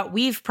the Draw.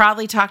 We've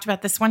probably talked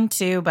about this one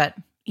too, but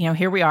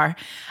here we are.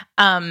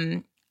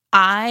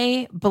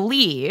 I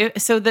believe,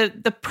 so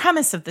the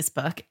premise of this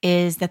book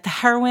is that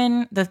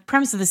the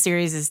premise of the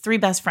series is three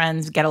best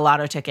friends get a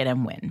lotto ticket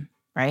and win,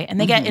 right? And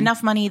they get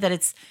enough money that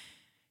it's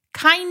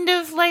kind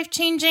of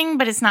life-changing,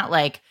 but it's not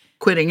like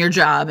quitting your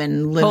job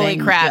and living. Holy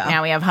crap,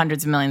 now we have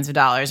hundreds of millions of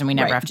dollars and we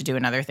never have to do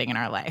another thing in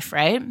our life,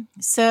 right?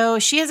 So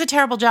she has a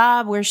terrible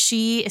job where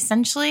she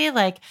essentially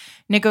like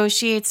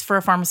negotiates for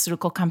a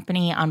pharmaceutical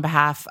company on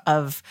behalf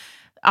of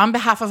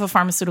a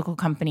pharmaceutical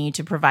company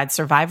to provide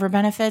survivor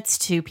benefits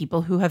to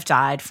people who have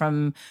died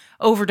from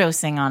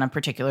overdosing on a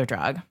particular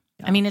drug.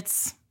 Yeah. I mean,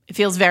 it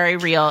feels very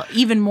real,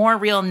 even more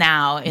real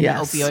now in the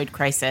opioid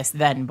crisis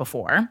than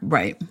before.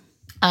 Right.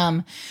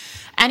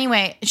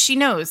 Anyway, she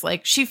knows,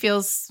 like, she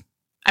feels,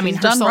 I mean,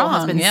 her soul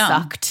has been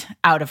sucked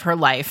out of her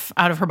life,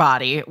 out of her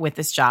body with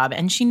this job.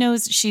 And she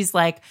knows she's,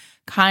 like,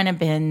 kind of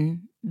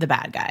been the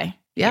bad guy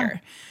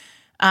here.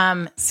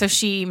 So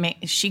she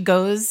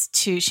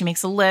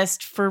makes a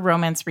list for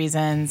romance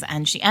reasons,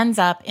 and she ends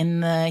up in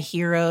the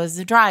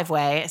hero's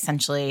driveway,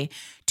 essentially,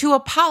 to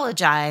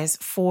apologize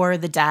for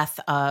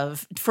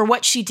for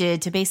what she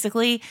did to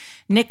basically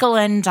nickel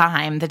and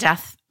dime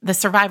the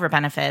survivor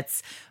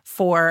benefits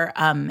for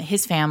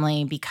his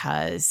family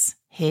because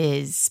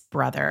his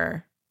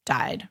brother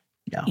died,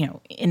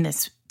 in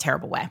this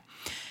terrible way.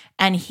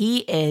 And he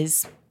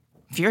is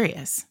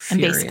furious. And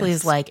basically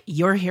is like,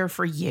 you're here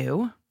for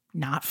you,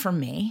 not for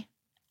me.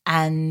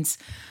 And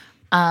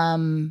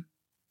no,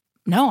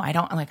 I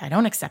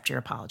don't accept your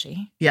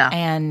apology. Yeah.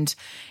 And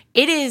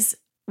it is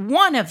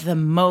one of the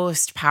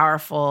most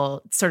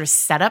powerful sort of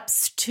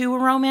setups to a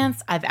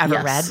romance I've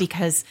ever read,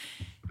 because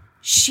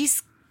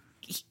he's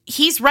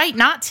right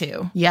not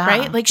to. Yeah.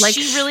 Right? Like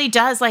she really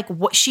does, like,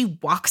 what she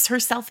walks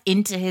herself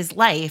into his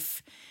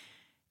life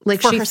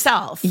like for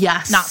herself.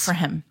 Yes. Not for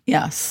him.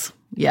 Yes.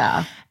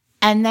 Yeah.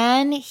 And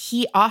then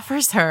he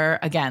offers her,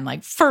 again,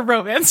 like for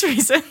romance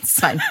reasons.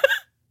 Fine.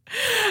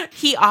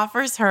 He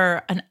offers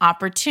her an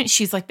opportunity.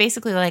 She's like,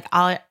 basically like,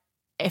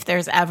 if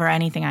there's ever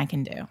anything I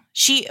can do.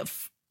 She's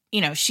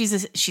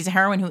a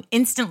heroine who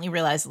instantly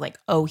realizes like,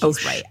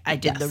 he's right. I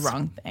did the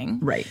wrong thing.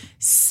 Right.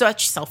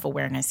 Such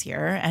self-awareness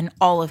here. And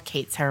all of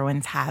Kate's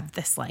heroines have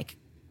this like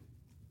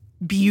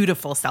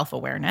beautiful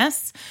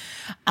self-awareness.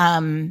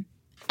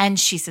 And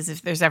she says,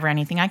 if there's ever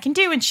anything I can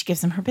do, and she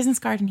gives him her business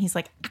card, and he's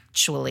like,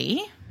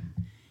 actually,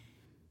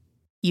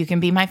 you can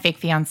be my fake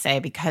fiance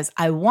because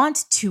I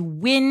want to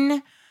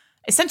win.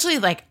 Essentially,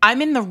 like,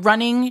 I'm in the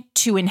running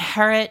to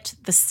inherit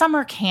the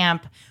summer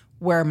camp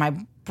where my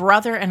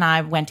brother and I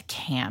went to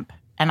camp,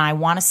 and I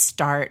want to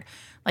start,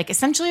 like,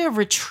 essentially a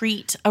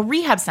retreat, a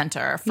rehab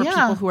center for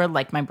people who are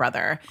like my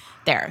brother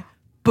there.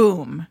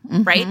 Boom,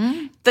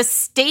 right? The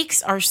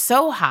stakes are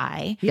so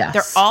high. Yes.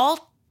 They're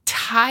all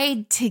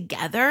tied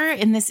together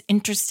in this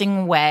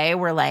interesting way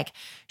where, like,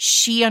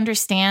 she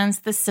understands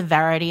the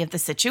severity of the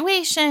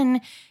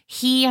situation.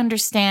 He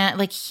understands,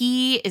 like,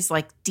 he is,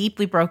 like,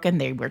 deeply broken.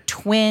 They were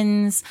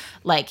twins.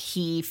 Like,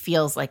 he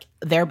feels like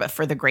there but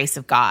for the grace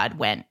of God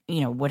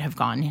would have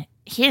gone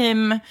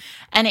him.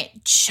 And it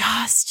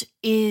just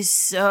is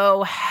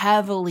so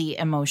heavily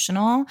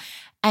emotional.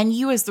 And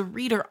you as the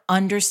reader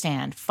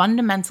understand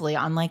fundamentally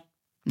on, like,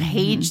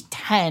 page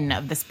 10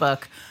 of this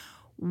book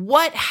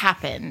what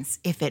happens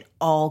if it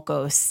all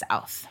goes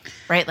south,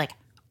 right? Like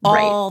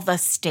all the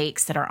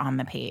stakes that are on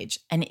the page.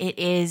 And it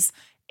is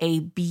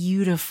a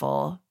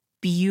beautiful,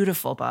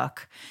 beautiful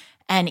book.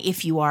 And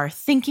if you are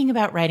thinking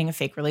about writing a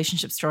fake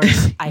relationship story,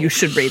 I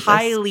should read this.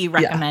 Highly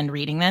recommend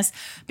reading this,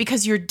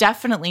 because you're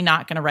definitely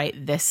not going to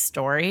write this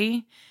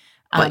story.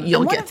 But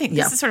you'll get,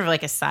 this is sort of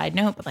like a side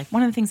note, but like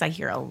one of the things I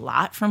hear a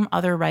lot from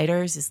other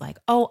writers is like,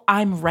 oh,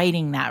 I'm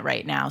writing that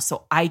right now,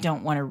 so I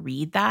don't want to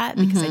read that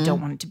because I don't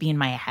want it to be in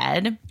my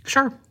head.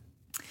 Sure.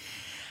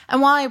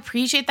 And while I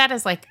appreciate that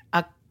as like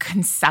a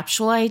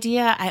conceptual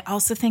idea, I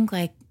also think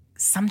like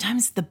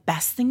sometimes the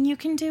best thing you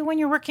can do when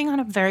you're working on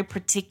a very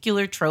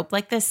particular trope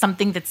like this,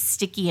 something that's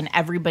sticky and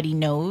everybody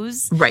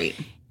knows, right,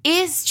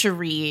 is to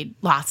read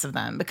lots of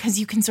them, because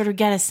you can sort of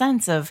get a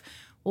sense of,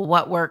 well,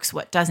 what works,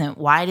 what doesn't,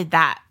 why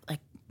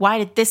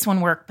did this one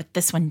work, but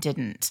this one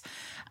didn't?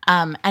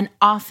 And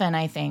often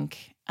I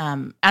think,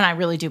 and I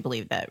really do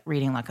believe that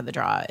reading Luck of the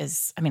Draw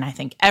is, I mean, I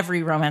think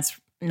every romance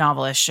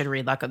novelist should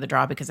read Luck of the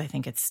Draw because I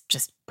think it's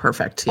just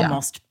perfect.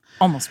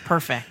 Almost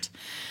perfect.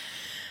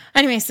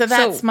 Anyway, so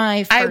that's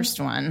my first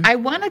one. I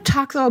want to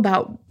talk though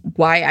about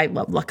why I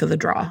love Luck of the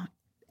Draw.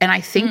 And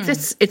I think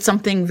it's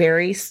something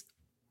very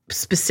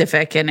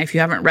specific. And if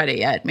you haven't read it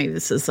yet, maybe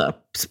this is a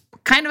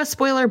kind of a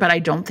spoiler, but I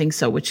don't think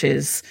so, which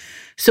is,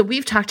 so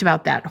we've talked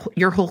about that.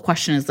 Your whole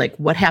question is like,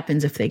 what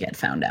happens if they get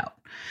found out?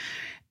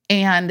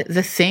 And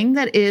the thing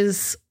that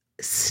is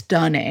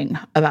stunning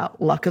about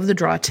Luck of the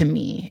Draw to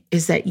me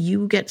is that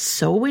you get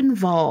so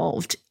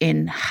involved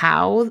in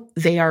how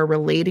they are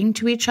relating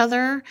to each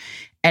other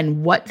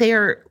and what they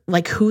are,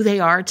 like who they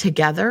are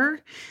together,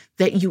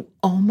 that you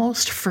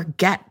almost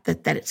forget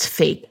that it's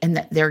fake and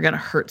that they're going to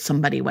hurt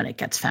somebody when it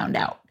gets found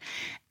out.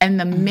 And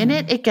the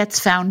minute it gets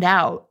found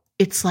out,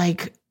 it's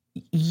like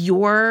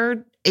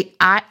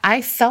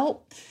I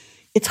felt,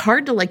 it's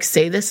hard to like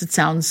say this, it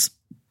sounds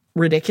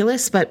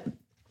ridiculous, but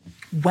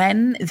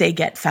when they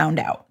get found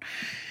out,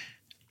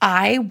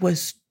 I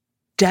was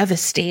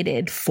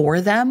devastated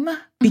for them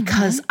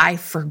because I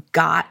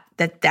forgot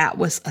that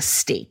was a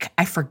stake.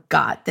 I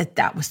forgot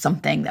that was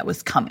something that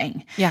was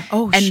coming. Yeah.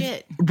 Oh,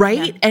 shit.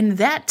 Right? Yeah. And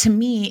that to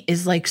me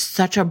is like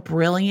such a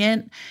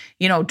brilliant,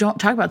 don't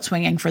talk about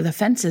swinging for the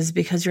fences,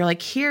 because you're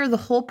like, here, the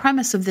whole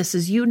premise of this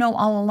is,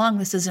 all along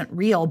this isn't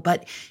real,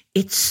 but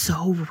it's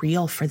so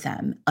real for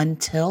them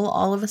until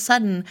all of a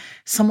sudden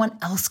someone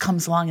else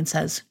comes along and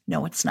says,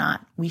 no, it's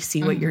not. We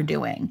see what you're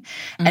doing.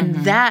 And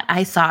that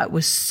I thought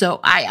was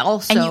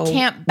and you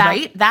can't back,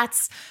 right?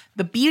 That's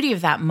the beauty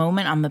of that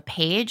moment on the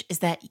page, is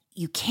that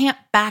you can't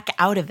back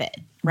out of it,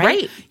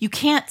 right? You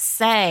can't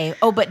say,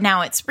 oh, but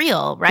now it's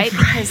real, right?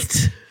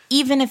 Because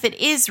even if it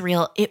is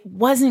real, it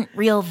wasn't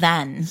real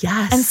then.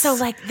 Yes. And so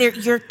like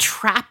you're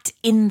trapped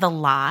in the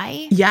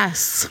lie.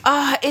 Yes.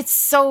 It's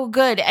so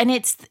good. And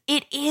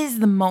it is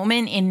the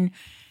moment in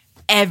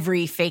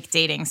every fake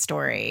dating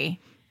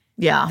story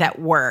that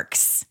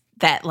works,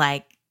 that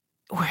like,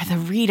 where the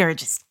reader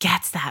just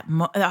gets that.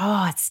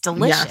 It's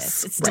delicious.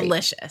 Yes, it's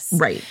delicious.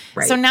 Right.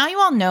 So now you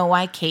all know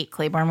why Kate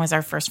Claiborne was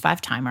our first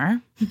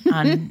 5-timer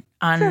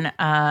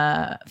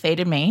on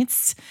Fated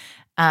Mates.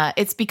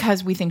 It's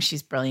because we think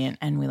she's brilliant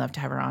and we love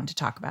to have her on to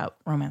talk about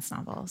romance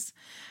novels.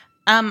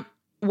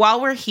 While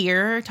we're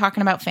here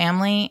talking about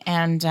family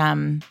and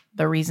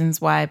the reasons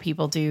why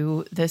people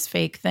do this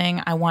fake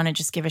thing, I want to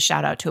just give a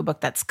shout out to a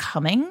book that's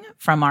coming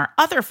from our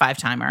other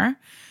 5-timer,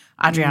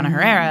 Adriana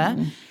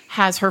Herrera.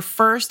 Has her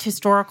first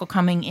historical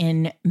coming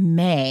in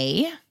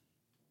May.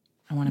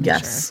 I want to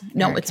make sure.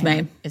 No, it's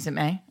May. Is it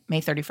May? May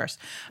 31st.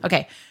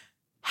 Okay.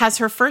 Has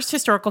her first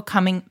historical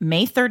coming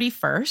May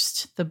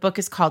 31st. The book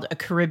is called A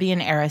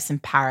Caribbean Heiress in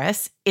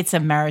Paris. It's a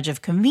marriage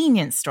of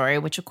convenience story,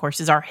 which of course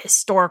is our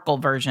historical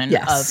version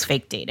of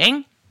fake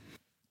dating.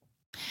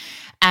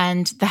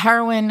 And the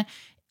heroine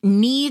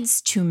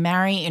needs to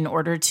marry in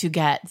order to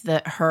get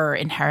her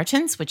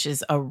inheritance, which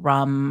is a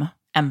rum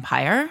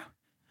empire.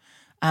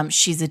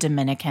 She's a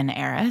Dominican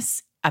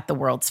heiress at the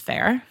World's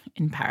Fair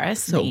in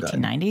Paris in the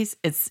 1890s.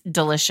 It's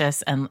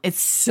delicious and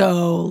it's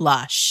so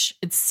lush.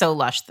 It's so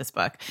lush, this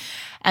book.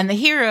 And the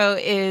hero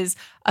is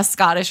a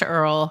Scottish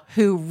earl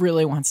who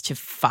really wants to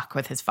fuck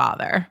with his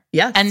father.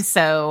 Yes. And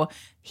so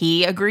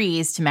he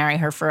agrees to marry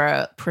her for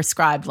a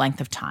prescribed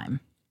length of time.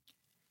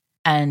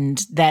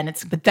 And then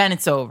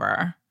it's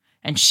over.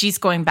 And she's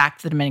going back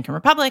to the Dominican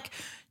Republic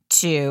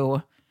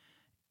to,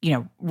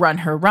 run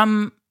her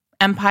rum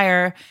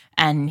empire,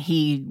 and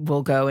he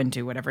will go and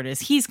do whatever it is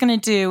he's going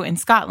to do in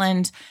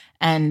Scotland,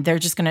 and they're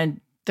just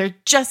going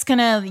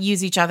to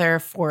use each other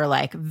for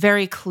like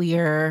very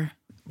clear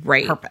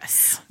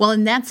purpose. Well,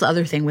 and that's the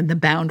other thing, when the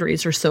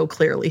boundaries are so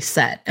clearly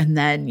set, and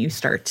then you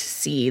start to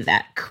see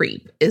that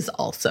creep is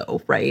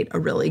also a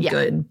really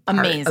good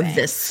part of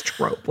this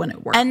trope when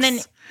it works. And then,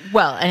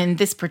 and in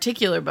this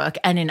particular book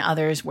and in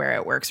others where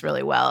it works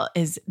really well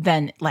is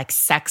then like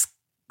sex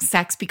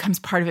becomes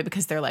part of it,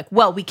 because they're like,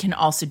 well, we can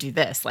also do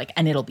this,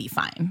 and it'll be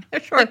fine.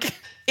 Sure. Like,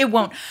 it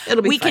won't.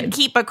 It'll be we fine. can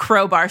keep a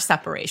crowbar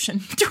separation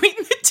between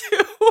the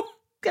two.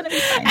 Gonna be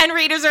fine. And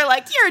readers are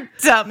like, you're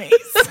dummies.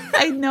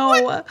 I know.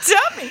 What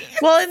dummies.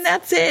 Well, and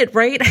that's it,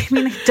 right? I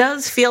mean, it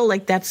does feel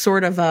like that's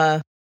sort of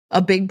a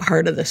big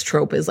part of this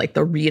trope, is like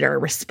the reader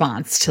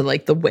response to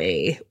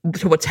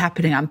to what's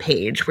happening on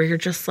page, where you're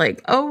just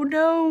like, oh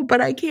no,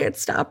 but I can't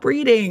stop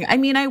reading. I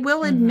mean, I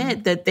will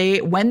admit that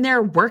when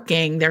they're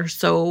working,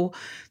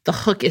 the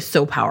hook is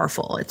so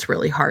powerful. It's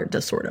really hard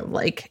to sort of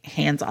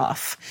hands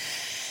off.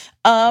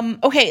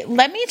 Okay,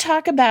 let me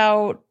talk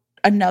about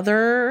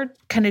another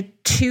kind of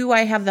two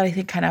I have that I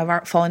think kind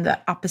of fall into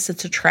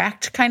opposites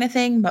attract kind of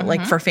thing,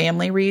 but for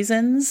family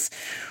reasons.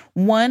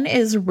 One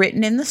is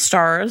Written in the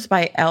Stars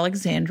by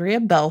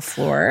Alexandria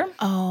Belfleur.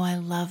 Oh, I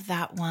love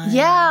that one.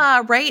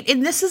 Yeah, right.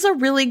 And this is a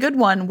really good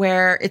one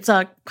where it's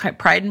a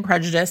Pride and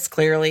Prejudice,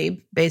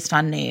 clearly based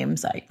on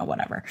names.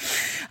 Whatever.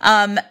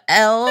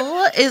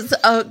 Elle is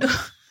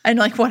and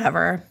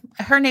whatever.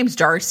 Her name's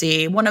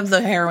Darcy. One of the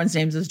heroines'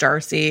 names is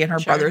Darcy, and her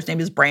brother's name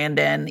is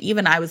Brandon.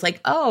 Even I was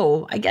like,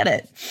 oh, I get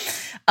it.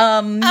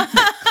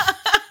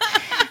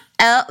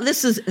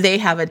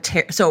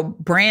 So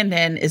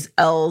Brandon is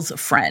Elle's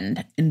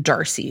friend and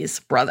Darcy's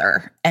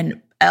brother.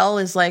 And Elle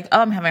is like, oh,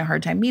 I'm having a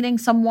hard time meeting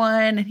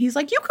someone. And he's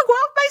like, you could go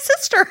out with my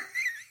sister.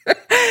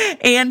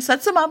 And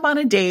sets them up on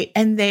a date.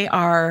 And they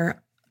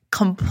are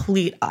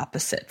complete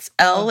opposites.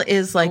 Elle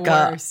is like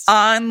a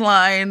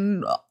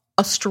online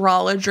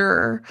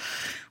astrologer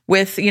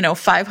with,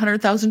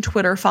 500,000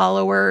 Twitter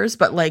followers,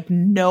 but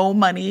no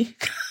money.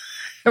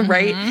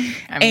 Right.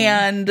 I mean,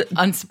 and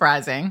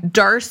unsurprising.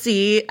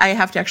 Darcy, I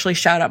have to actually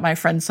shout out my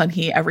friend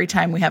Sunhee. Every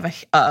time we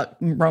have a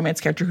romance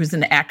character who's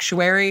an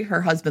actuary,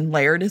 her husband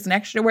Laird is an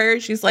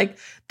actuary. She's like,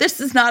 this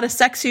is not a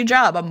sexy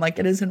job. I'm like,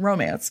 it is in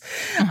romance.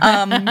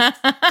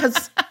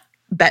 Because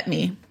bet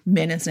me,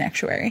 Min is an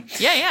actuary.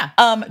 Yeah.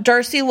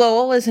 Darcy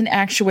Lowell is an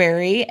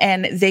actuary,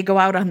 and they go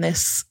out on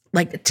this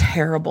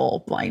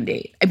terrible blind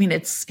date. I mean,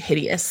 it's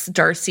hideous.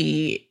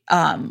 Darcy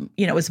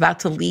is about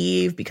to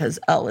leave because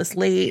Elle is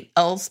late.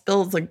 Elle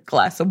spills a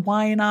glass of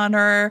wine on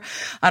her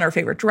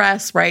favorite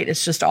dress, right?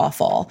 It's just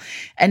awful.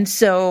 And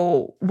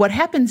so what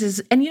happens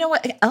is, and you know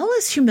what? Elle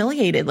is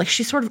humiliated. Like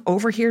she sort of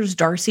overhears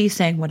Darcy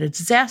saying what a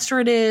disaster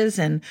it is.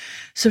 And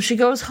so she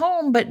goes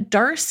home, but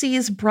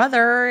Darcy's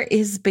brother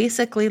is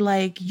basically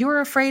like, you're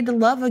afraid to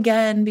love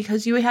again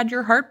because you had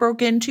your heart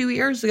broken 2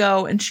 years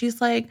ago. And she's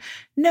like,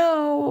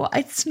 no,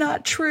 it's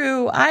not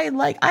true.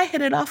 I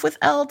hit it off with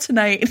Elle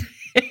tonight.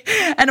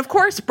 And of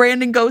course,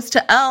 Brandon goes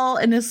to Elle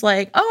and is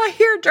like, oh, I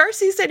hear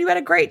Darcy said you had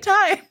a great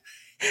time.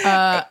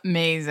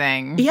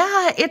 Amazing.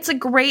 Yeah, it's a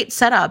great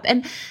setup.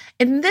 And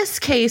in this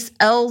case,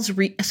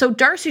 so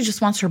Darcy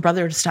just wants her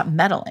brother to stop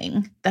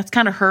meddling. That's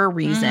kind of her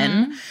reason.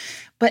 Mm-hmm.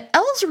 But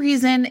Elle's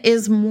reason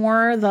is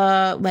more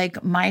the,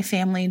 like, my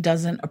family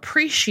doesn't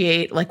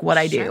appreciate, like, what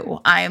I do.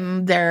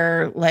 I'm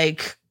their,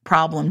 like,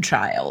 problem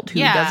child who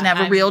doesn't have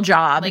a real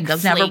job, like, and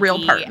doesn't have a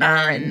real partner.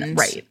 And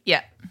right.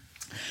 Yeah.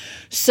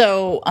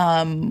 So,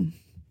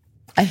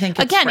 I think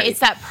again, great.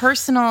 It's that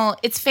personal,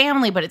 it's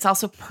family, but it's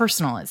also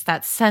personal. It's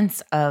that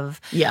sense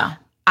of,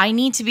 I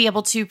need to be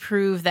able to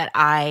prove that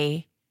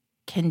I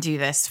can do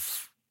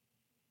this.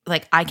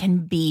 Like I can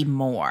be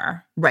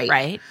more.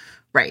 Right.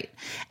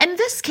 And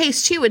this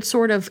case too, it's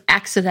sort of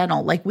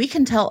accidental. Like we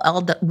can tell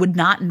Elle would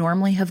not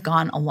normally have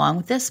gone along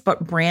with this,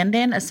 but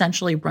Brandon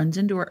essentially runs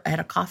into her at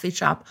a coffee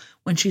shop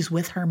when she's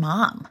with her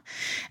mom.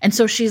 And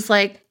so she's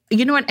like,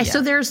 you know what? Yeah.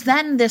 So there's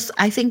then this,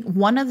 I think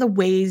one of the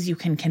ways you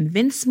can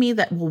convince me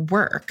that will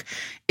work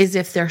is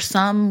if there's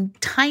some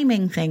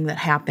timing thing that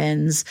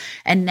happens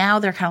and now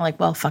they're kind of like,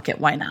 well, fuck it.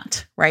 Why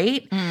not?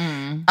 Right.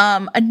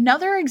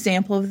 Another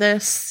example of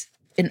this,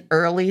 an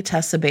early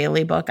Tessa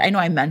Bailey book. I know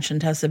I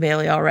mentioned Tessa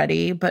Bailey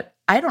already, but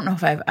I don't know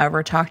if I've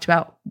ever talked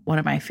about one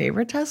of my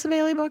favorite Tessa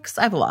Bailey books.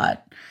 I have a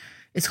lot.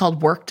 It's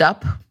called Worked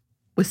Up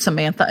with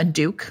Samantha and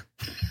Duke.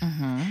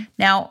 Mm-hmm.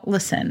 Now,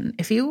 listen,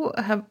 if you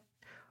have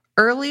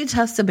early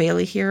Tessa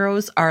Bailey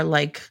heroes are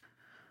like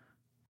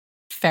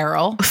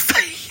feral.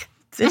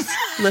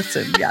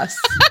 Listen, yes.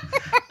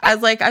 I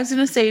was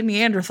going to say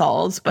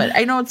Neanderthals, but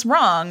I know it's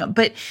wrong.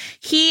 But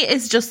he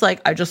is just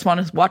like, I just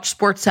want to watch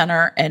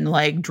SportsCenter and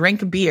like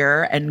drink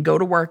beer and go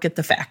to work at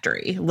the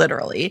factory,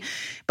 literally.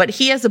 But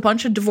he has a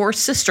bunch of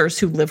divorced sisters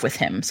who live with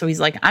him. So he's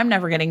like, I'm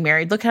never getting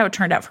married. Look how it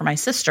turned out for my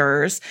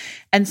sisters.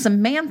 And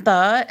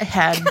Samantha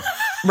had,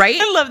 right?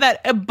 I love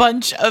that. A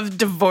bunch of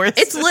divorced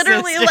It's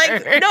literally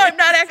sisters. Like, no, I'm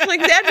not actually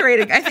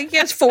exaggerating. I think he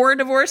has 4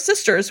 divorced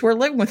sisters who are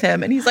living with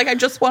him. And he's like, I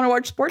just want to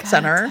watch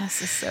SportsCenter.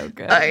 This is so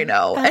good. I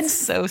know. That's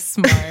so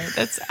smart.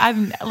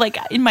 I'm like,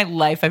 in my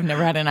life, I've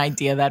never had an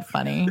idea that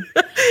funny.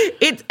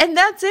 And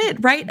that's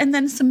it, right? And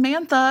then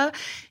Samantha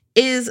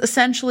is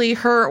essentially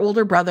her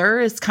older brother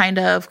is kind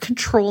of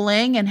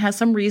controlling and has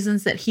some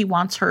reasons that he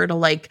wants her to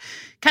like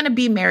kind of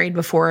be married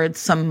before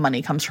some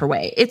money comes her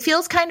way. It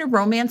feels kind of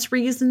romance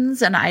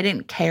reasons, and I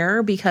didn't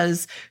care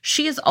because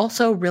she is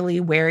also really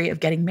wary of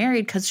getting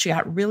married because she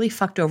got really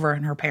fucked over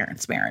in her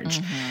parents'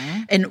 marriage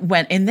and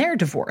went in their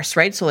divorce,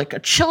 right? So like a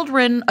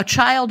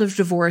child of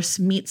divorce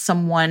meets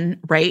someone,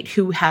 right,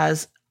 who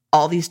has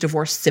all these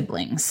divorced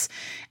siblings.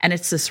 And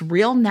it's this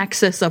real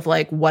nexus of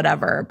like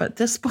whatever. But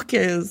this book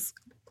is,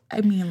 I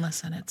mean,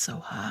 listen, it's so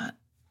hot.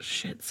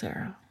 Shit,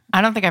 Sarah.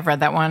 I don't think I've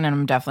read that one, and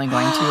I'm definitely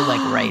going to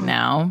like right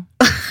now.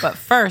 But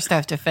first, I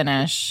have to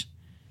finish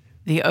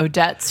the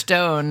Odette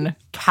Stone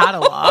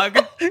catalog.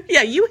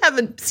 Yeah, you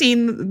haven't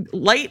seen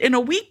light in a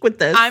week with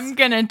this. I'm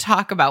going to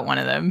talk about one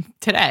of them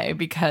today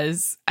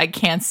because I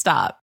can't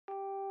stop.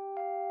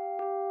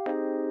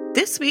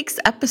 This week's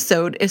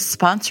episode is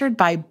sponsored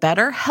by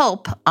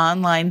BetterHelp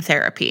Online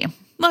Therapy.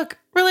 Look,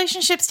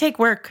 relationships take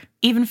work,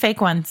 even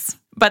fake ones.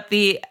 But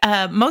the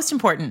most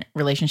important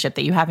relationship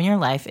that you have in your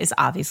life is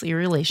obviously your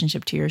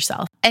relationship to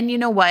yourself. And you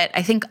know what?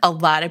 I think a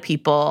lot of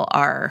people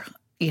are,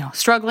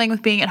 struggling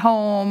with being at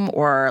home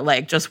or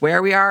like just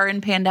where we are in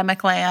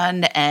pandemic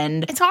land.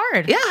 And it's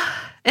hard. Yeah,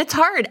 it's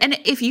hard. And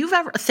if you've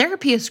ever,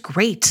 therapy is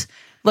great.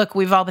 Look,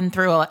 we've all been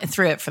through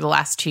it for the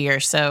last 2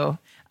 years. So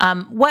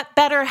what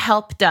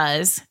BetterHelp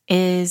does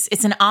is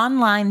it's an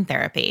online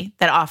therapy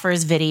that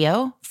offers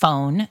video,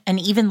 phone, and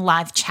even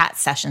live chat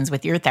sessions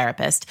with your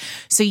therapist,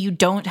 so you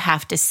don't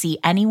have to see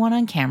anyone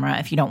on camera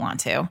if you don't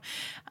want to.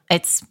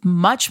 It's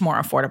much more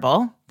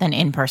affordable than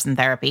in-person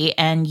therapy,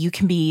 and you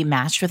can be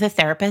matched with a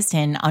therapist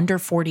in under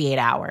 48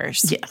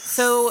 hours. Yes.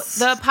 So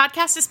the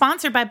podcast is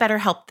sponsored by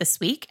BetterHelp this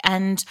week,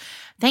 and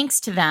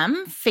thanks to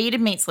them, Fated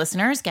Mates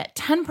listeners get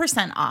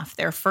 10% off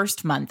their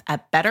first month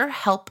at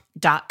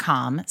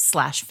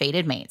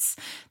betterhelp.com/fatedmates.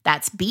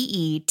 That's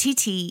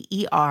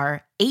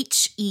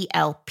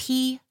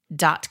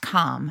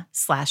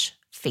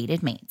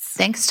BetterHelp.com/Fated Mates.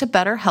 Thanks to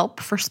BetterHelp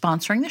for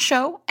sponsoring the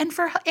show and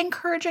for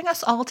encouraging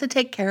us all to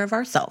take care of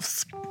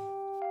ourselves.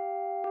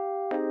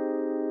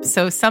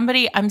 So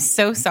I'm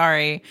so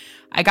sorry.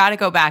 I got to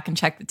go back and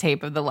check the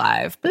tape of the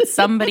live, but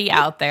somebody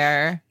out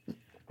there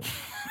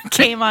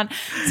came on.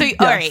 So,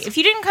 all right, if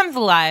you didn't come to the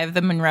live,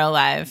 the Monroe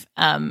Live,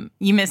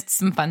 you missed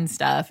some fun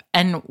stuff.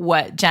 And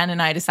what Jen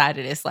and I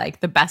decided is like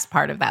the best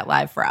part of that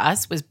live for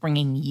us was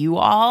bringing you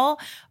all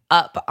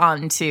up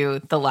onto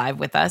the live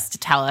with us to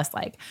tell us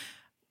like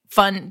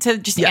fun, to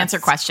just answer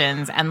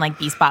questions and like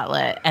be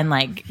spotlit and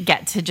like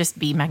get to just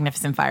be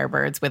magnificent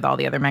Firebirds with all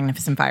the other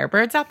magnificent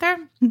Firebirds out there.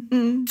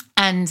 Mm-hmm.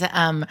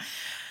 And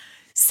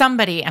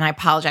somebody, and I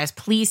apologize,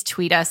 please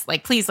tweet us,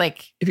 like please,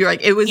 like if you're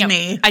like, it was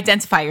me,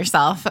 identify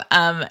yourself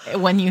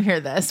when you hear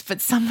this. But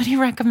somebody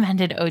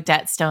recommended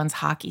Odette Stone's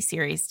hockey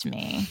series to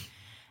me,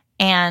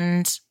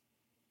 and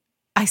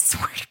I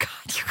swear to God,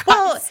 you guys.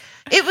 Well,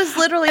 it was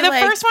literally the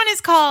first one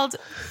is called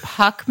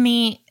Puck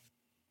Me.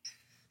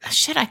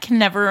 Shit, I can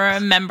never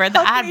remember the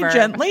adverb. Me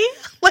gently?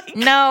 Like,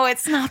 no,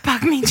 it's not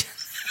Puck Me gently.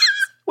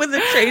 With a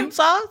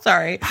chainsaw?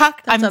 Sorry.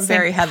 Puck. That's I'm a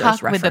very Heather's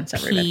Puck reference.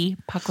 With a P.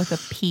 Puck with a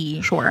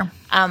P. Sure.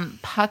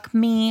 Puck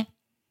Me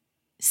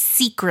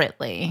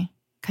secretly,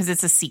 because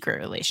it's a secret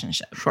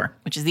relationship. Sure.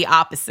 Which is the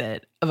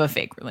opposite of a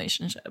fake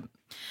relationship.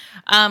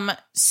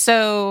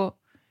 So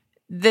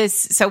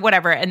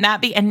whatever.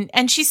 And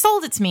and she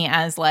sold it to me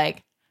as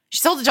like, she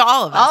sold it to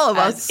all of us. All of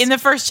us. In the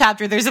first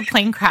chapter, there's a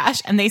plane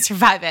crash and they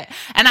survive it.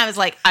 And I was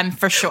like, I'm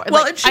for sure.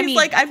 Well, and she's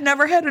like, I've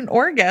never had an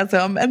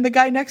orgasm. And the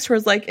guy next to her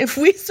is like, if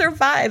we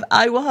survive,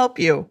 I will help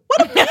you.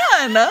 What a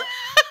man.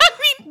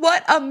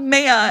 What a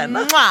man.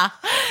 Mwah.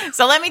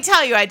 So let me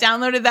tell you, I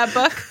downloaded that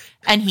book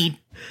and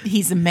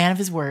he's a man of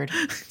his word.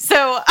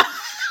 So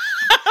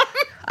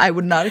I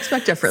would not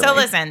expect differently. So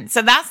listen,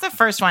 so that's the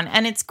first one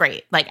and it's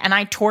great. Like, and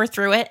I tore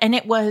through it and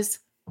it was,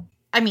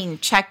 I mean,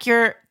 check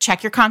your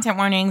content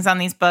warnings on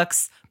these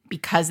books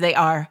because they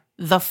are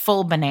the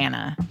full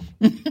banana,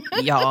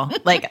 y'all.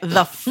 Like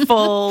the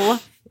full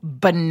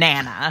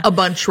banana. A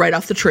bunch right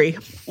off the tree.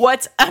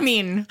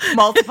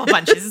 Multiple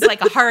bunches. It's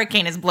like a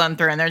hurricane is blown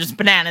through and there's just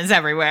bananas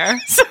everywhere.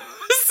 So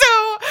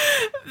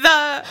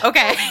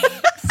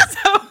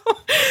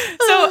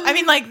I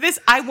mean, like this,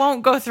 I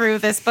won't go through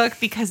this book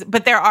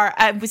but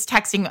I was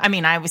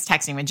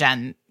texting with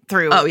Jen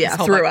through this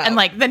whole book. And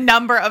like the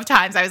number of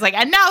times I was like,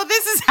 and now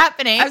this is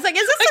happening. I was like,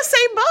 is this the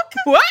same book?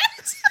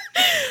 What?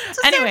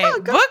 Anyway,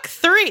 book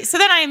 3. So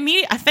then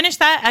I finished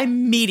that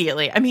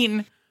immediately. I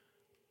mean,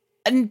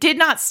 did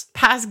not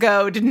pass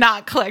go, did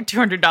not collect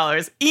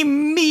 $200.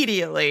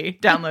 Immediately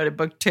downloaded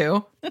book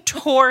 2.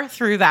 Tore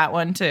through that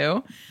one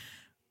too.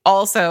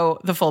 Also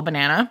the full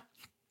banana.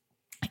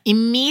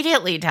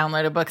 Immediately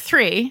downloaded book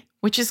 3,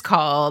 which is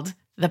called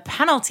The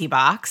Penalty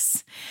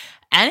Box.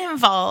 And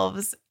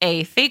involves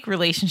a fake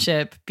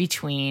relationship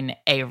between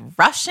a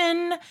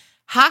Russian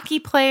hockey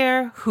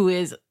player who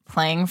is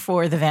playing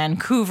for the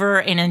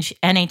Vancouver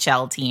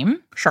NHL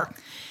team. Sure.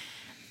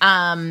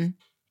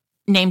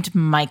 Named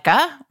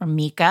Micah or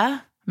Mika.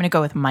 I'm going to go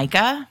with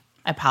Micah.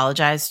 I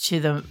apologize to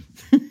the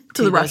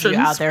Russians of you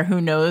out there who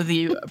know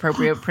the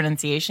appropriate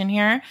pronunciation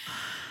here.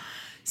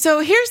 So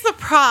here's the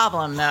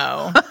problem,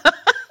 though.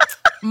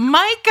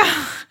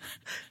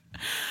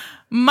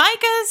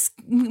 Micah's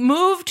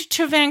moved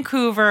to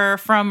Vancouver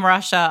from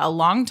Russia a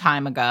long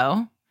time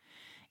ago,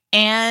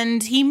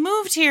 and he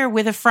moved here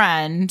with a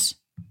friend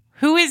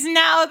who is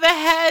now the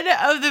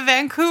head of the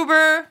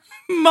Vancouver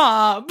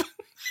mob.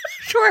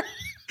 Sure.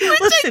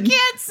 Which I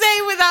can't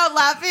say without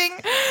laughing.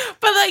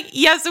 But like,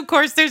 yes, of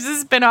course, there's a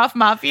spin-off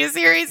Mafia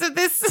series of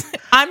this.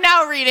 I'm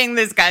now reading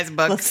this guy's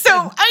book. Listen,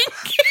 so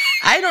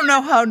I don't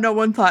know how no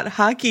one thought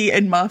hockey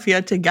and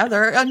Mafia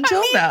together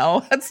until now.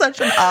 That's such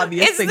an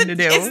obvious thing to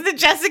do. It's the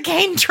Jessica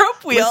Kane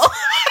trope wheel.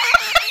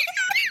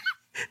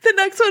 The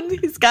next one,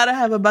 he's got to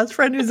have a best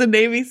friend who's a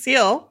Navy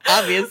SEAL,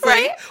 obviously.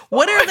 Right?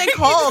 What are they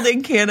called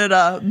in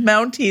Canada?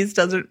 Mounties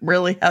doesn't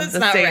really have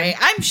the same. Right.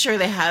 I'm sure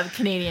they have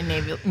Canadian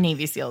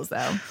Navy SEALs,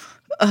 though.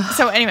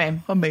 So anyway.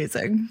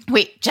 Amazing.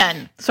 Wait,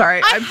 Jen.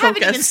 Sorry, I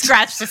haven't even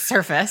scratched the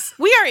surface.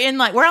 We're on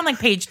like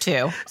page 2.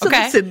 Okay? So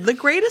listen, the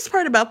greatest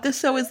part about this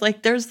show is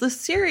like there's the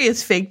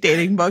serious fake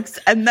dating books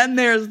and then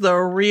there's the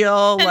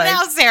real and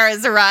now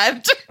Sarah's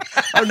arrived.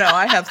 Oh no,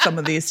 I have some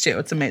of these too.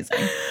 It's amazing.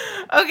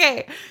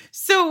 Okay.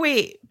 So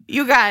wait,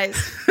 you guys.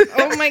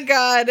 Oh my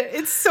God.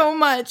 It's so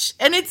much.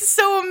 And it's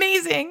so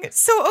amazing.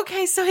 So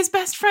his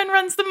best friend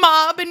runs the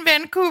mob in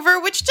Vancouver,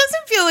 which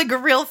doesn't feel like a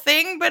real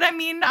thing, but I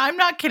mean, I'm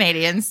not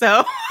Canadian,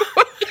 so.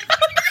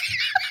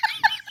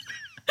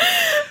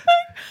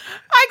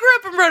 I grew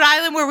up in Rhode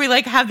Island where we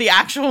like have the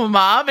actual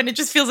mob, and it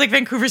just feels like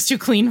Vancouver's too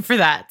clean for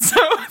that. So,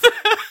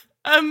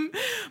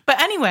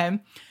 but anyway,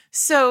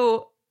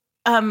 so,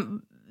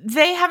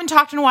 they haven't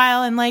talked in a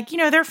while and like,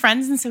 they're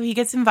friends. And so he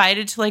gets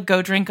invited to like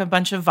go drink a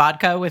bunch of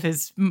vodka with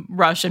his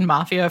Russian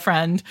mafia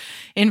friend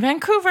in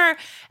Vancouver.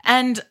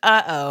 And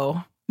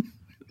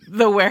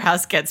the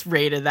warehouse gets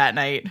raided that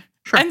night.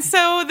 Sure. And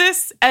so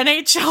this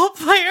NHL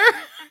player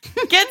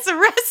gets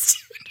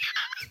arrested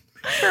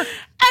sure.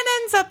 and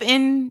ends up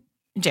in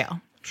jail.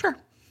 Sure.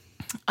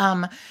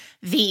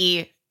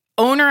 The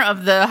owner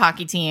of the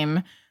hockey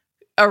team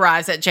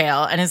arrives at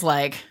jail and is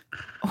like,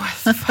 what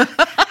the fuck?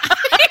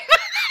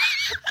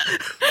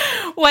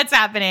 What's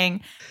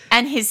happening?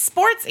 And his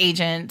sports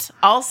agent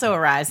also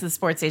arrives. The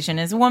sports agent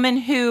is a woman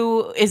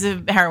who is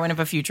a heroine of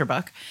a future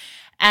book.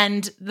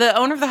 And the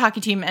owner of the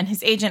hockey team and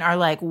his agent are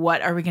like,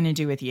 what are we going to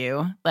do with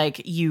you?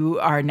 Like, you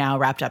are now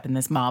wrapped up in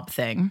this mob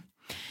thing.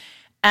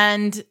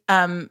 And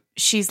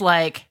she's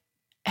like,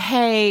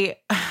 hey,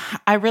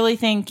 I really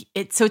think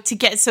it. So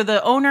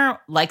the owner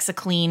likes a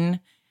clean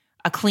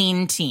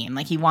team.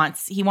 Like he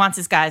wants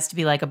his guys to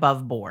be like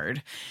above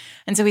board.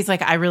 And so he's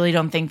like, I really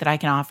don't think that I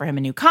can offer him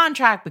a new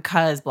contract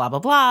because blah, blah,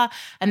 blah.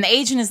 And the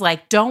agent is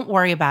like, don't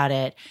worry about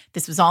it.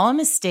 This was all a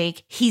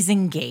mistake. He's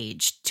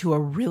engaged to a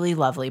really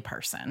lovely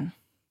person.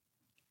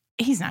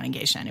 He's not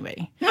engaged to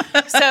anybody.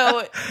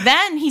 So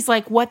then he's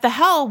like, what the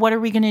hell? What are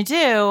we going to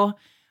do?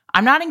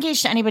 I'm not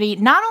engaged to anybody.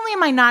 Not only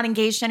am I not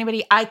engaged to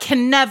anybody, I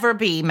can never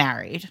be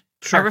married.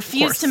 Sure, I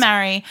refuse to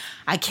marry.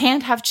 I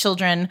can't have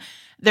children.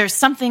 There's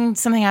something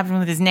happened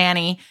with his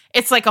nanny.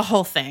 It's like a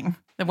whole thing.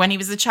 When he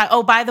was a child.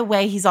 Oh, by the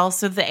way, he's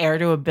also the heir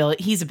to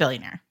he's a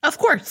billionaire. Of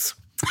course.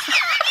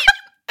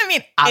 I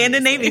mean, obviously. And a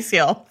Navy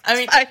SEAL. I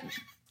mean,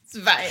 it's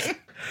fine.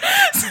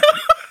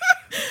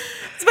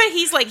 But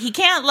he's like, he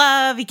can't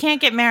love, he can't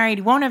get married,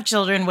 he won't have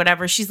children,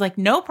 whatever. She's like,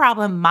 no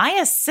problem. My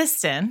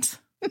assistant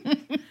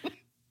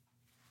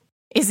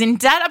is in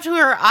debt up to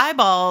her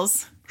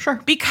eyeballs.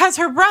 Sure. Because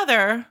her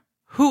brother,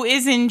 who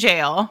is in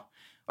jail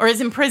or is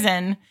in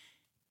prison,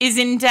 is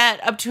in debt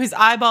up to his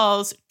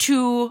eyeballs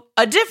to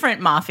a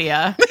different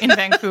mafia in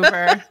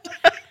Vancouver.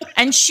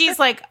 And she's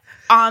like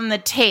on the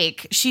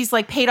take. She's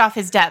like paid off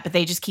his debt, but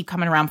they just keep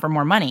coming around for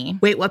more money.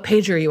 Wait, what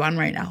page are you on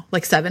right now?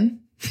 Like 7?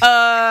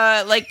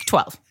 Like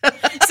 12.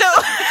 So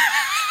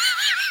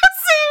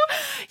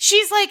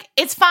she's like,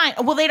 it's fine.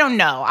 Well, they don't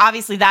know.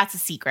 Obviously, that's a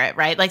secret,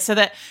 right? Like, so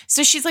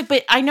she's like,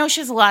 but I know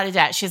she has a lot of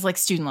debt. She has like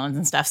student loans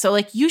and stuff. So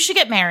like, you should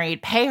get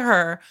married, pay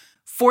her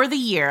for the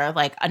year,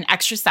 like an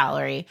extra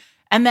salary,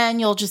 and then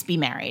you'll just be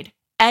married.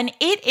 And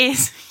it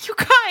is, you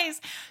guys.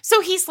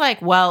 So he's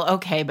like, well,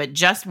 okay, but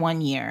just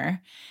 1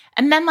 year.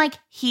 And then like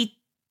he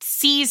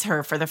sees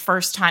her for the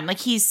first time. Like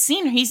he's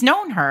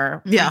known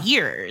her for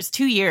years,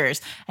 2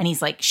 years. And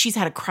he's like, she's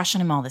had a crush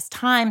on him all this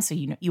time. So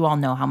you all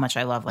know how much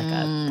I love like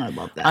I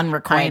love that.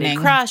 Unrequited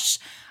crush.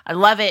 I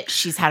love it.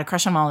 She's had a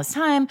crush on him all this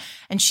time.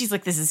 And she's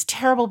like, this is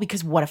terrible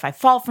because what if I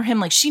fall for him?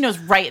 Like she knows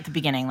right at the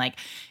beginning, like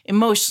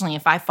emotionally,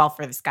 if I fall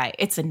for this guy,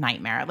 it's a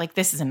nightmare. Like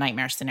this is a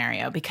nightmare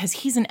scenario because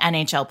he's an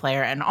NHL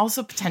player and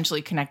also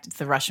potentially connected to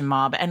the Russian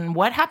mob. And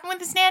what happened with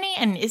his nanny?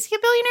 And is he a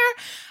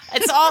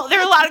billionaire? There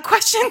are a lot of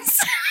questions.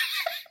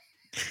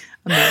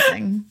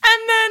 Amazing.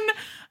 And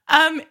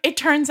then it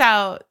turns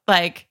out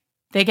like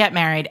they get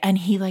married and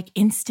he like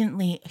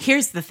instantly,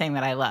 here's the thing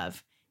that I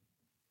love.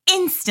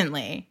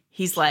 Instantly,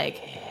 he's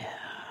like,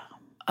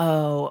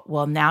 oh,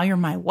 well, now you're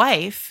my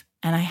wife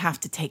and I have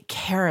to take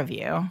care of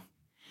you.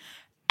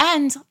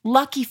 And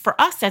lucky for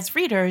us as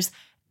readers,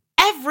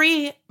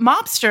 every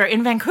mobster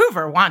in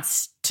Vancouver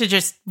wants to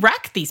just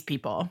wreck these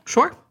people.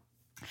 Sure.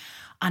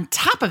 On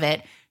top of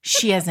it,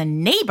 she has a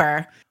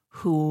neighbor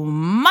who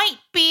might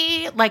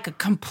be like a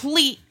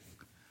complete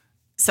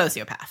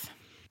sociopath,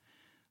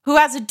 who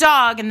has a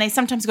dog and they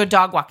sometimes go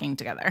dog walking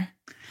together.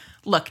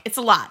 Look, it's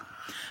a lot.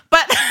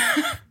 But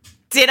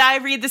did I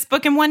read this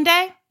book in one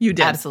day? You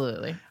did.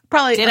 Absolutely.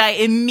 Probably. Did I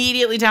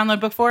immediately download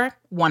book 4?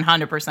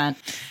 100%.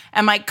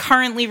 Am I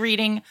currently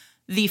reading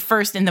the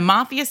first in the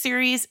Mafia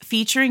series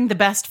featuring the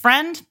best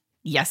friend?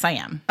 Yes, I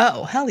am.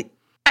 Oh, hell yeah.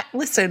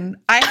 Listen,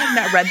 I have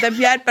not read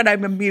them yet, but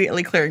I'm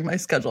immediately clearing my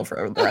schedule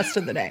for the rest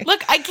of the day.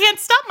 Look, I can't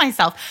stop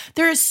myself.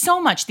 There is so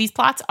much. These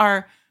plots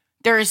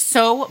there is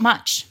so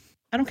much.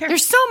 I don't care.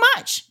 There's so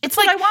much. It's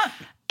like what I want.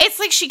 It's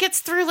like she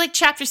gets through like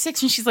chapter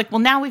 6 and she's like, well,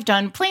 now we've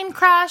done plane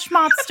crash,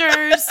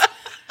 mobsters,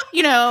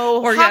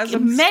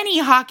 many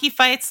hockey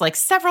fights, like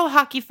several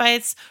hockey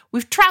fights.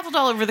 We've traveled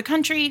all over the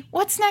country.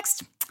 What's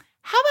next?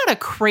 How about a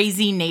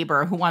crazy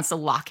neighbor who wants to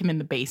lock him in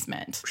the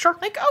basement? Sure.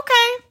 Like,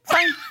 okay,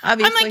 fine.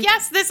 Obviously. I'm like,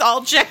 yes, this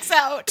all checks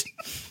out.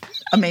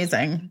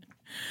 Amazing.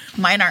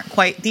 Mine aren't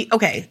quite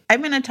okay, I'm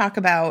going to talk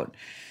about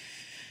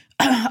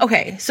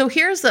okay, so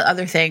here's the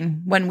other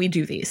thing when we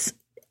do these.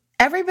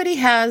 Everybody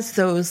has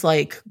those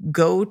like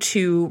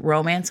go-to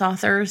romance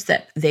authors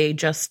that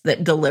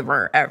that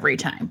deliver every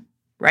time,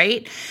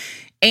 right?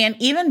 And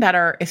even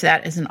better if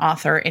that is an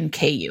author in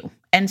KU.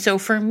 And so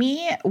for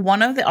me,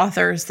 one of the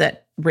authors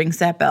that rings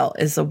that bell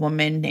is a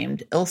woman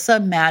named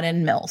Ilsa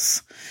Madden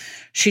Mills.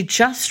 She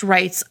just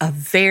writes a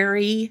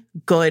very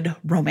good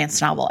romance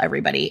novel,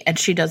 everybody, and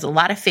she does a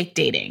lot of fake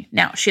dating.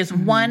 Now, she has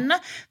one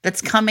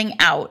that's coming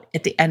out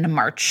at the end of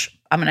March.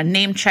 I'm going to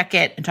name check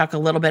it and talk a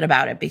little bit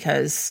about it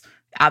because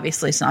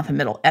obviously it's not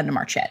the end of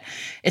March yet.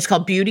 It's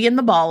called Beauty and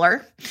the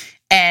Baller,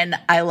 and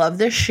I love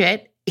this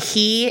shit.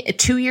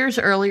 2 years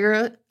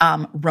earlier,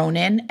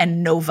 Ronan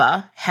and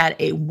Nova had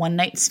a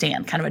one-night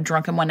stand, kind of a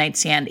drunken one-night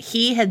stand.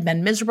 He had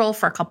been miserable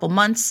for a couple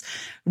months.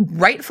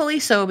 rightfully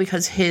so,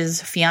 because his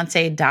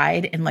fiance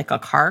died in like a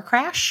car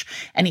crash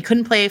and he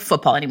couldn't play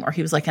football anymore.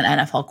 He was like an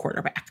NFL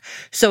quarterback.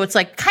 So it's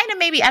like kind of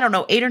maybe, I don't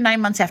know, 8 or 9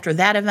 months after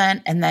that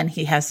event. And then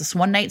he has this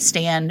one night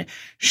stand.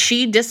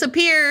 She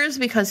disappears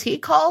because he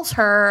calls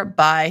her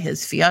by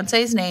his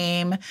fiance's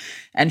name.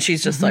 And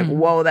she's just like,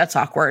 whoa, that's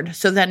awkward.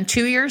 So then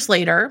 2 years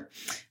later,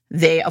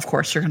 they, of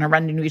course, are going to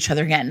run into each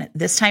other again.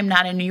 This time,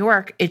 not in New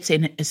York. It's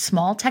in a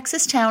small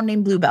Texas town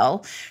named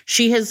Bluebell.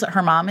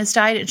 Her mom has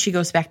died, and she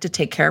goes back to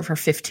take care of her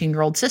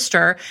 15-year-old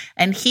sister.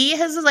 And he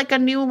has like a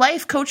new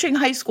life coaching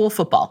high school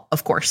football,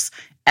 of course.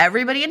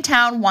 Everybody in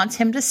town wants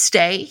him to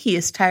stay. He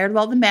is tired of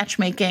all the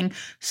matchmaking.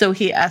 So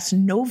he asks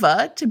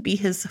Nova to be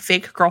his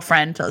fake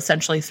girlfriend to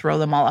essentially throw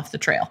them all off the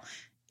trail.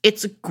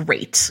 It's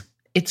great.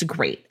 It's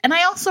great. And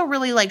I also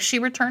really like, she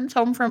returns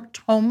home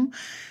from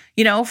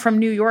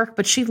New York,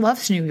 but she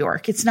loves New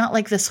York. It's not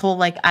like this whole,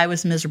 like, I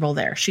was miserable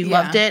there. She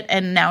loved it.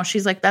 And now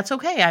she's like, that's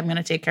okay. I'm going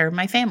to take care of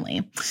my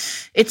family.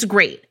 It's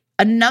great.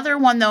 Another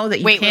one, though, that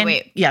you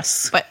Wait.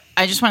 Yes. But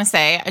I just want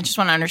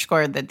to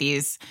underscore that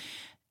these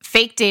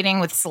fake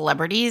dating with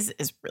celebrities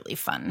is really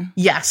fun.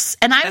 Yes.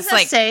 And I was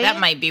going to say, that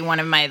might be one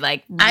of my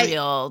like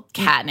real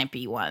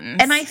catnipy ones.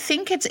 And I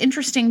think it's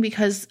interesting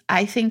because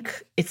I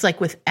think it's like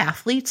with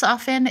athletes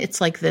often,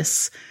 it's like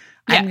this,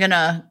 I'm going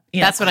to,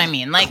 that's what I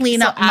mean. Like,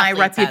 clean up my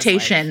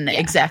reputation.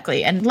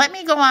 Exactly. And let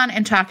me go on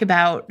and talk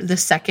about the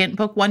second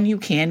book, one you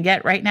can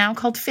get right now,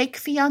 called Fake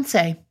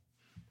Fiancé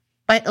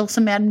by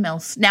Ilsa Madden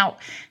Mills. Now,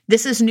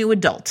 this is new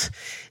adult.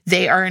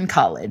 They are in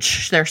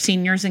college. They're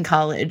seniors in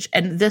college.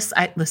 And this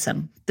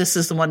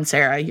is the one,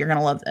 Sarah, you're going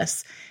to love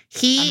this.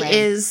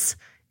 He's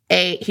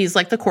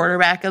like the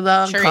quarterback of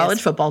the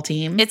college football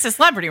team. It's a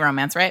celebrity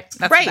romance, right?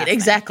 That's right,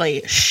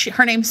 exactly.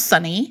 Her name's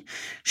Sunny.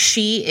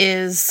 She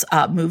is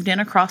moved in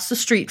across the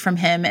street from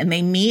him, and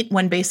they meet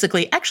when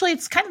basically, actually,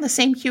 it's kind of the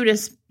same cute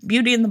as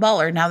Beauty and the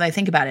Baller, now that I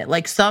think about it.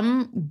 Like,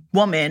 some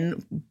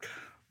woman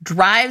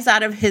drives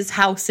out of his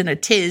house in a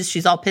tiz.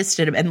 She's all pissed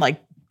at him and,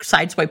 like,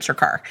 sideswipes her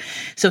car.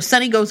 So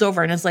Sunny goes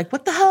over and is like,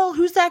 what the hell?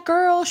 Who's that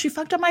girl? She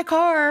fucked up my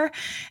car.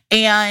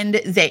 And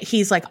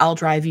he's like, I'll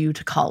drive you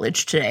to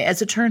college today.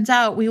 As it turns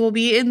out, we will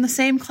be in the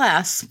same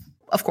class.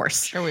 Of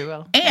course. Sure we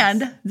will.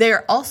 And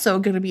they're also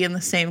going to be in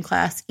the same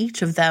class,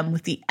 each of them,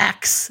 with the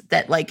ex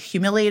that like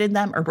humiliated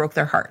them or broke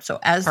their heart. So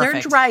as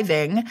they're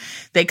driving,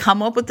 they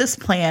come up with this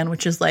plan,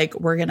 which is like,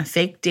 we're going to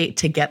fake date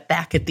to get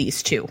back at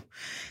these two.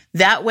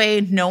 That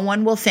way, no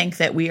one will think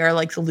that we are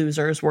like the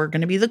losers. We're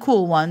going to be the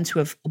cool ones who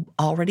have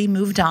already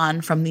moved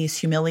on from these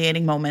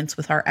humiliating moments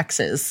with our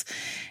exes.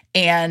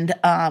 And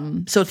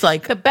so it's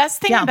like, the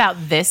best thing about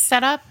this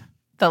setup,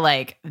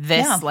 like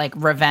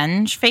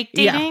revenge fake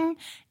dating,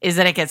 is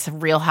that it gets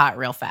real hot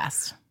real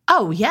fast.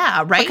 Oh,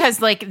 yeah, right? Because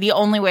like the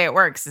only way it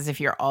works is if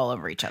you're all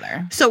over each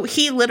other. So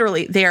they've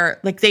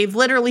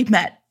literally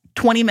met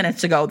 20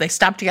 minutes ago. They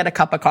stopped to get a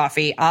cup of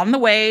coffee on the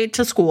way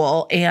to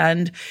school,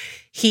 and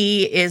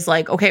he is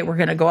like, okay, we're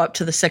going to go up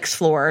to the 6th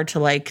floor to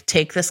like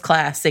take this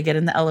class. They get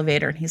in the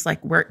elevator, and he's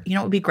like,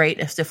 it would be great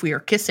if we were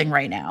kissing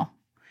right now.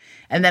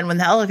 And then when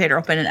the elevator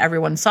opened and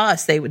everyone saw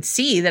us, they would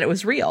see that it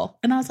was real.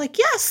 And I was like,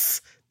 yes.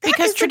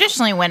 Because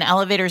traditionally when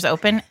elevators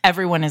open,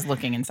 everyone is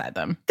looking inside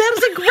them. That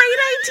was a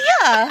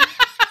great idea.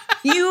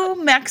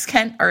 You, Max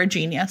Kent, are a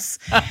genius.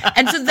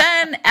 And so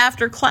then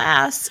after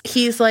class,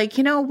 he's like,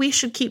 we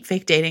should keep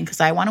fake dating because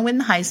I want to win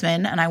the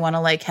Heisman and I want to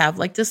like have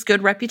like this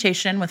good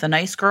reputation with a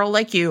nice girl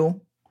like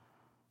you.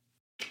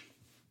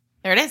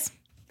 There it is.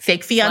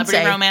 Fake fiancé.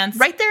 Celebrity romance.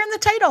 Right there in the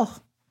title.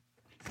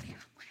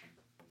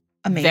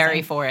 Amazing.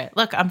 Very for it.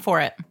 Look, I'm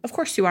for it. Of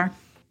course you are.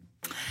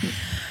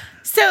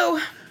 So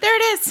there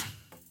it is.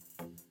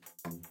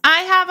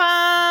 I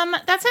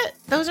have that's it.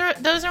 Those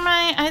are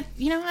my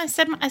I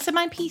said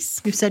my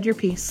piece. You said your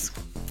piece.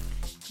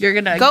 You're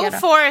gonna go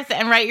forth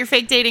and write your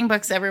fake dating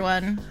books,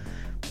 everyone.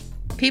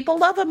 People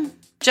love them.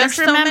 Just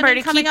remember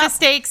to keep the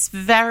stakes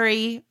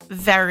very,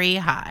 very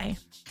high.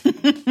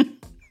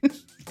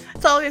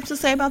 That's all we have to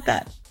say about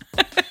that.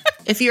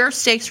 If your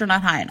stakes are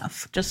not high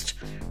enough, just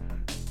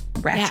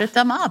ratchet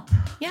them up.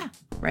 Yeah.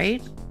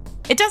 Right?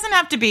 It doesn't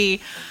have to be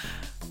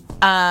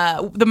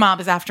the mob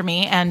is after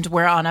me and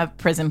we're on a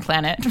prison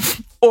planet.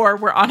 Or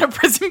we're on a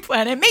prison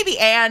planet. Maybe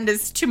and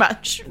is too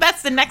much.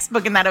 That's the next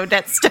book in that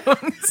Odette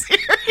Stone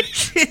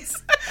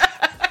series.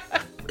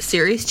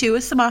 Series 2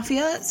 is the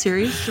Mafia.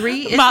 Series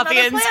 3 is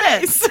Mafia Another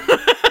Planet.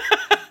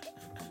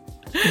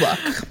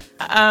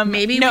 Look,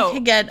 maybe we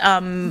could get.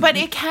 But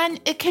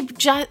it could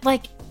just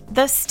like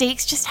the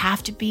stakes just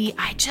have to be.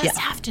 I just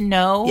have to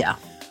know. Yeah.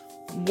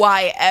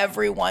 Why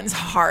everyone's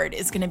heart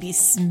is going to be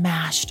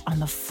smashed on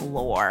the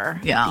floor.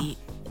 Yeah.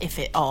 If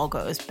it all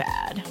goes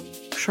bad.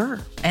 Sure.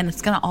 And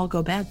it's going to all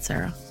go bad,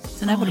 Sarah.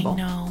 It's inevitable. I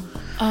know.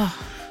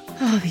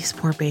 Oh, these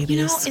poor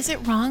babies. Is it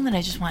wrong that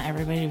I just want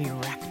everybody to be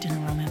wrecked in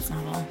a romance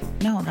novel?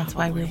 No, that's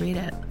why we read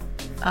it.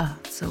 Oh,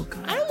 it's so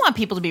good. I don't want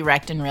people to be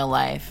wrecked in real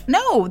life.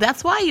 No,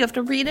 that's why you have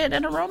to read it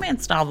in a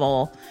romance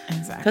novel.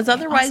 Exactly. Because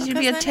otherwise you'd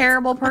be a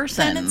terrible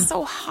person. And it's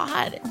so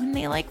hot when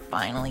they like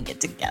finally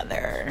get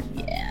together.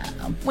 Yeah.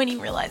 When he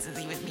realizes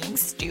he was being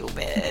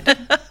stupid.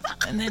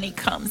 And then he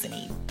comes and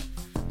he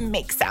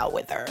makes out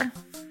with her.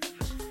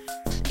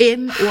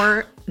 In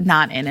or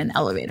not in an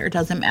elevator,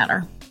 doesn't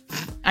matter.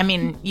 I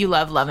mean, you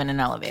love loving an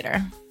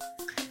elevator.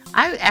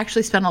 I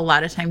actually spent a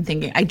lot of time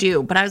thinking, I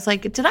do, but I was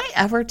like, did I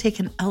ever take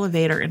an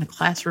elevator in a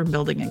classroom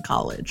building in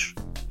college?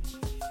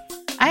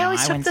 I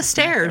always took the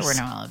stairs. There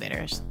were no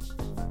elevators.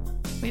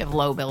 We have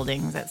low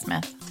buildings at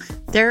Smith.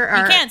 You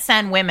You can't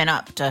send women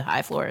up to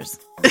high floors.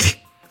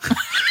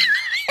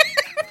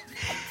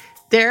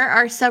 There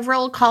are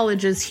several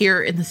colleges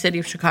here in the city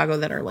of Chicago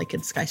that are like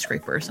in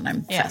skyscrapers, and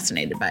I'm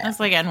fascinated by it. That's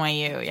like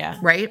NYU, yeah.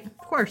 Right? Of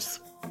course.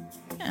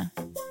 Yeah.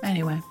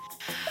 Anyway.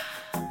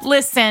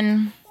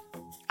 Listen,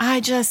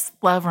 I just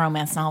love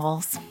romance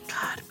novels.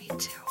 God, me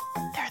too.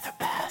 They're the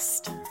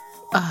best.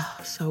 Oh,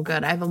 so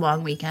good. I have a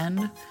long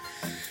weekend.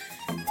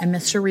 And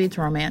Mr. Reed's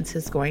romance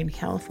is going to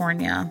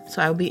California.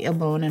 So I'll be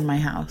alone in my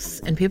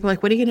house. And people are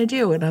like, what are you going to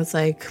do? And I was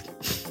like,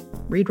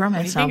 read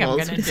romance novels.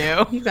 What do you think I'm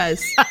going to do? You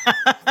guys.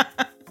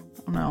 I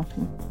don't know.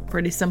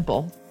 Pretty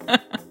simple.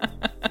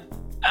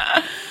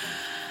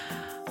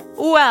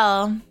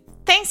 Well,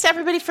 thanks to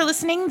everybody for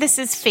listening. This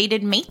is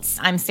Fated Mates.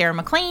 I'm Sarah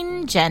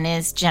McLean. Jen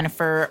is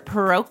Jennifer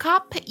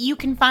Prokop. You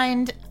can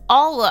find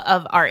all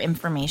of our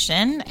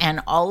information and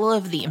all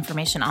of the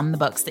information on the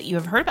books that you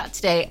have heard about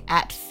today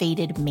at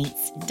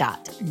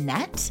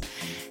fatedmates.net.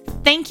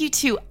 Thank you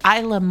to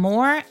Isla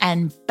Moore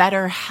and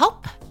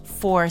BetterHelp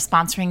for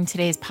sponsoring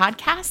today's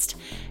podcast.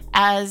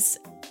 As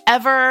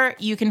ever,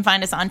 you can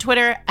find us on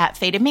Twitter at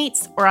Fated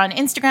Mates or on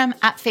Instagram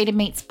at Fated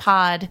Mates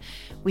Pod.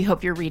 We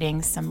hope you're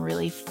reading some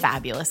really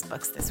fabulous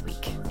books this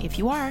week. If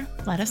you are,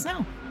 let us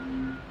know.